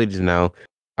responsibilities now,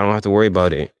 I don't have to worry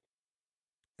about it.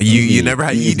 you Easy, never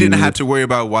you easy. didn't have to worry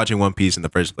about watching One Piece in the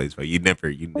first place, bro. You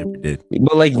never did.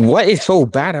 But like, what is so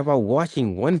bad about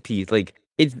watching One Piece? Like,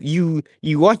 it's you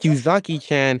watch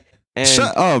Uzaki-chan and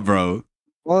Shut up, bro.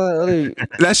 all other.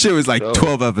 That shit was like Bro.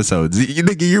 12 episodes. You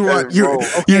nigga, Hey, bro.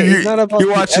 Okay, it's not about you're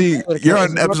the watching. episode You're count,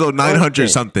 on it's about episode the 900 content.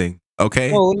 something.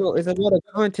 Okay. No, it's about the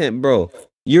content, bro.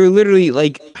 You're literally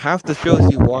like half the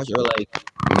shows you watch are like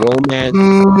romance,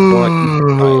 want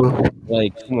isekai.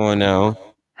 Like, come on now.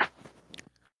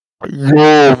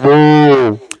 Yo,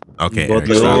 bro. Okay, But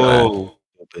Eric, stop that. Yo.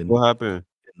 stupid. What happened?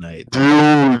 Good night. Do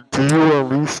you at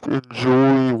least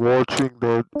enjoy watching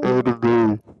that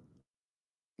anime? All right,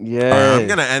 I'm Yes.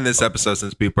 gonna end this episode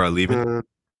since people are leaving. Then,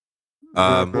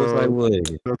 Of course I would.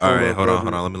 that's All all right, that hold on.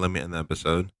 matters. Let me end the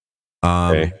episode.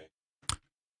 Okay.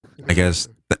 I guess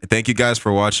thank you guys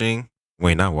for watching.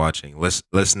 Wait, not watching.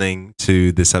 Listening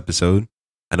to this episode.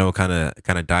 I know it kind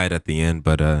of died at the end,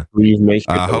 but Please make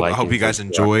sure to I like hope and you guys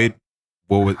subscribe. enjoyed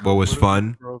what was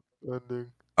fun.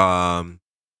 Ending.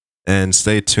 And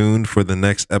stay tuned for the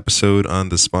next episode on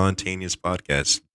the Spontaneous Podcast.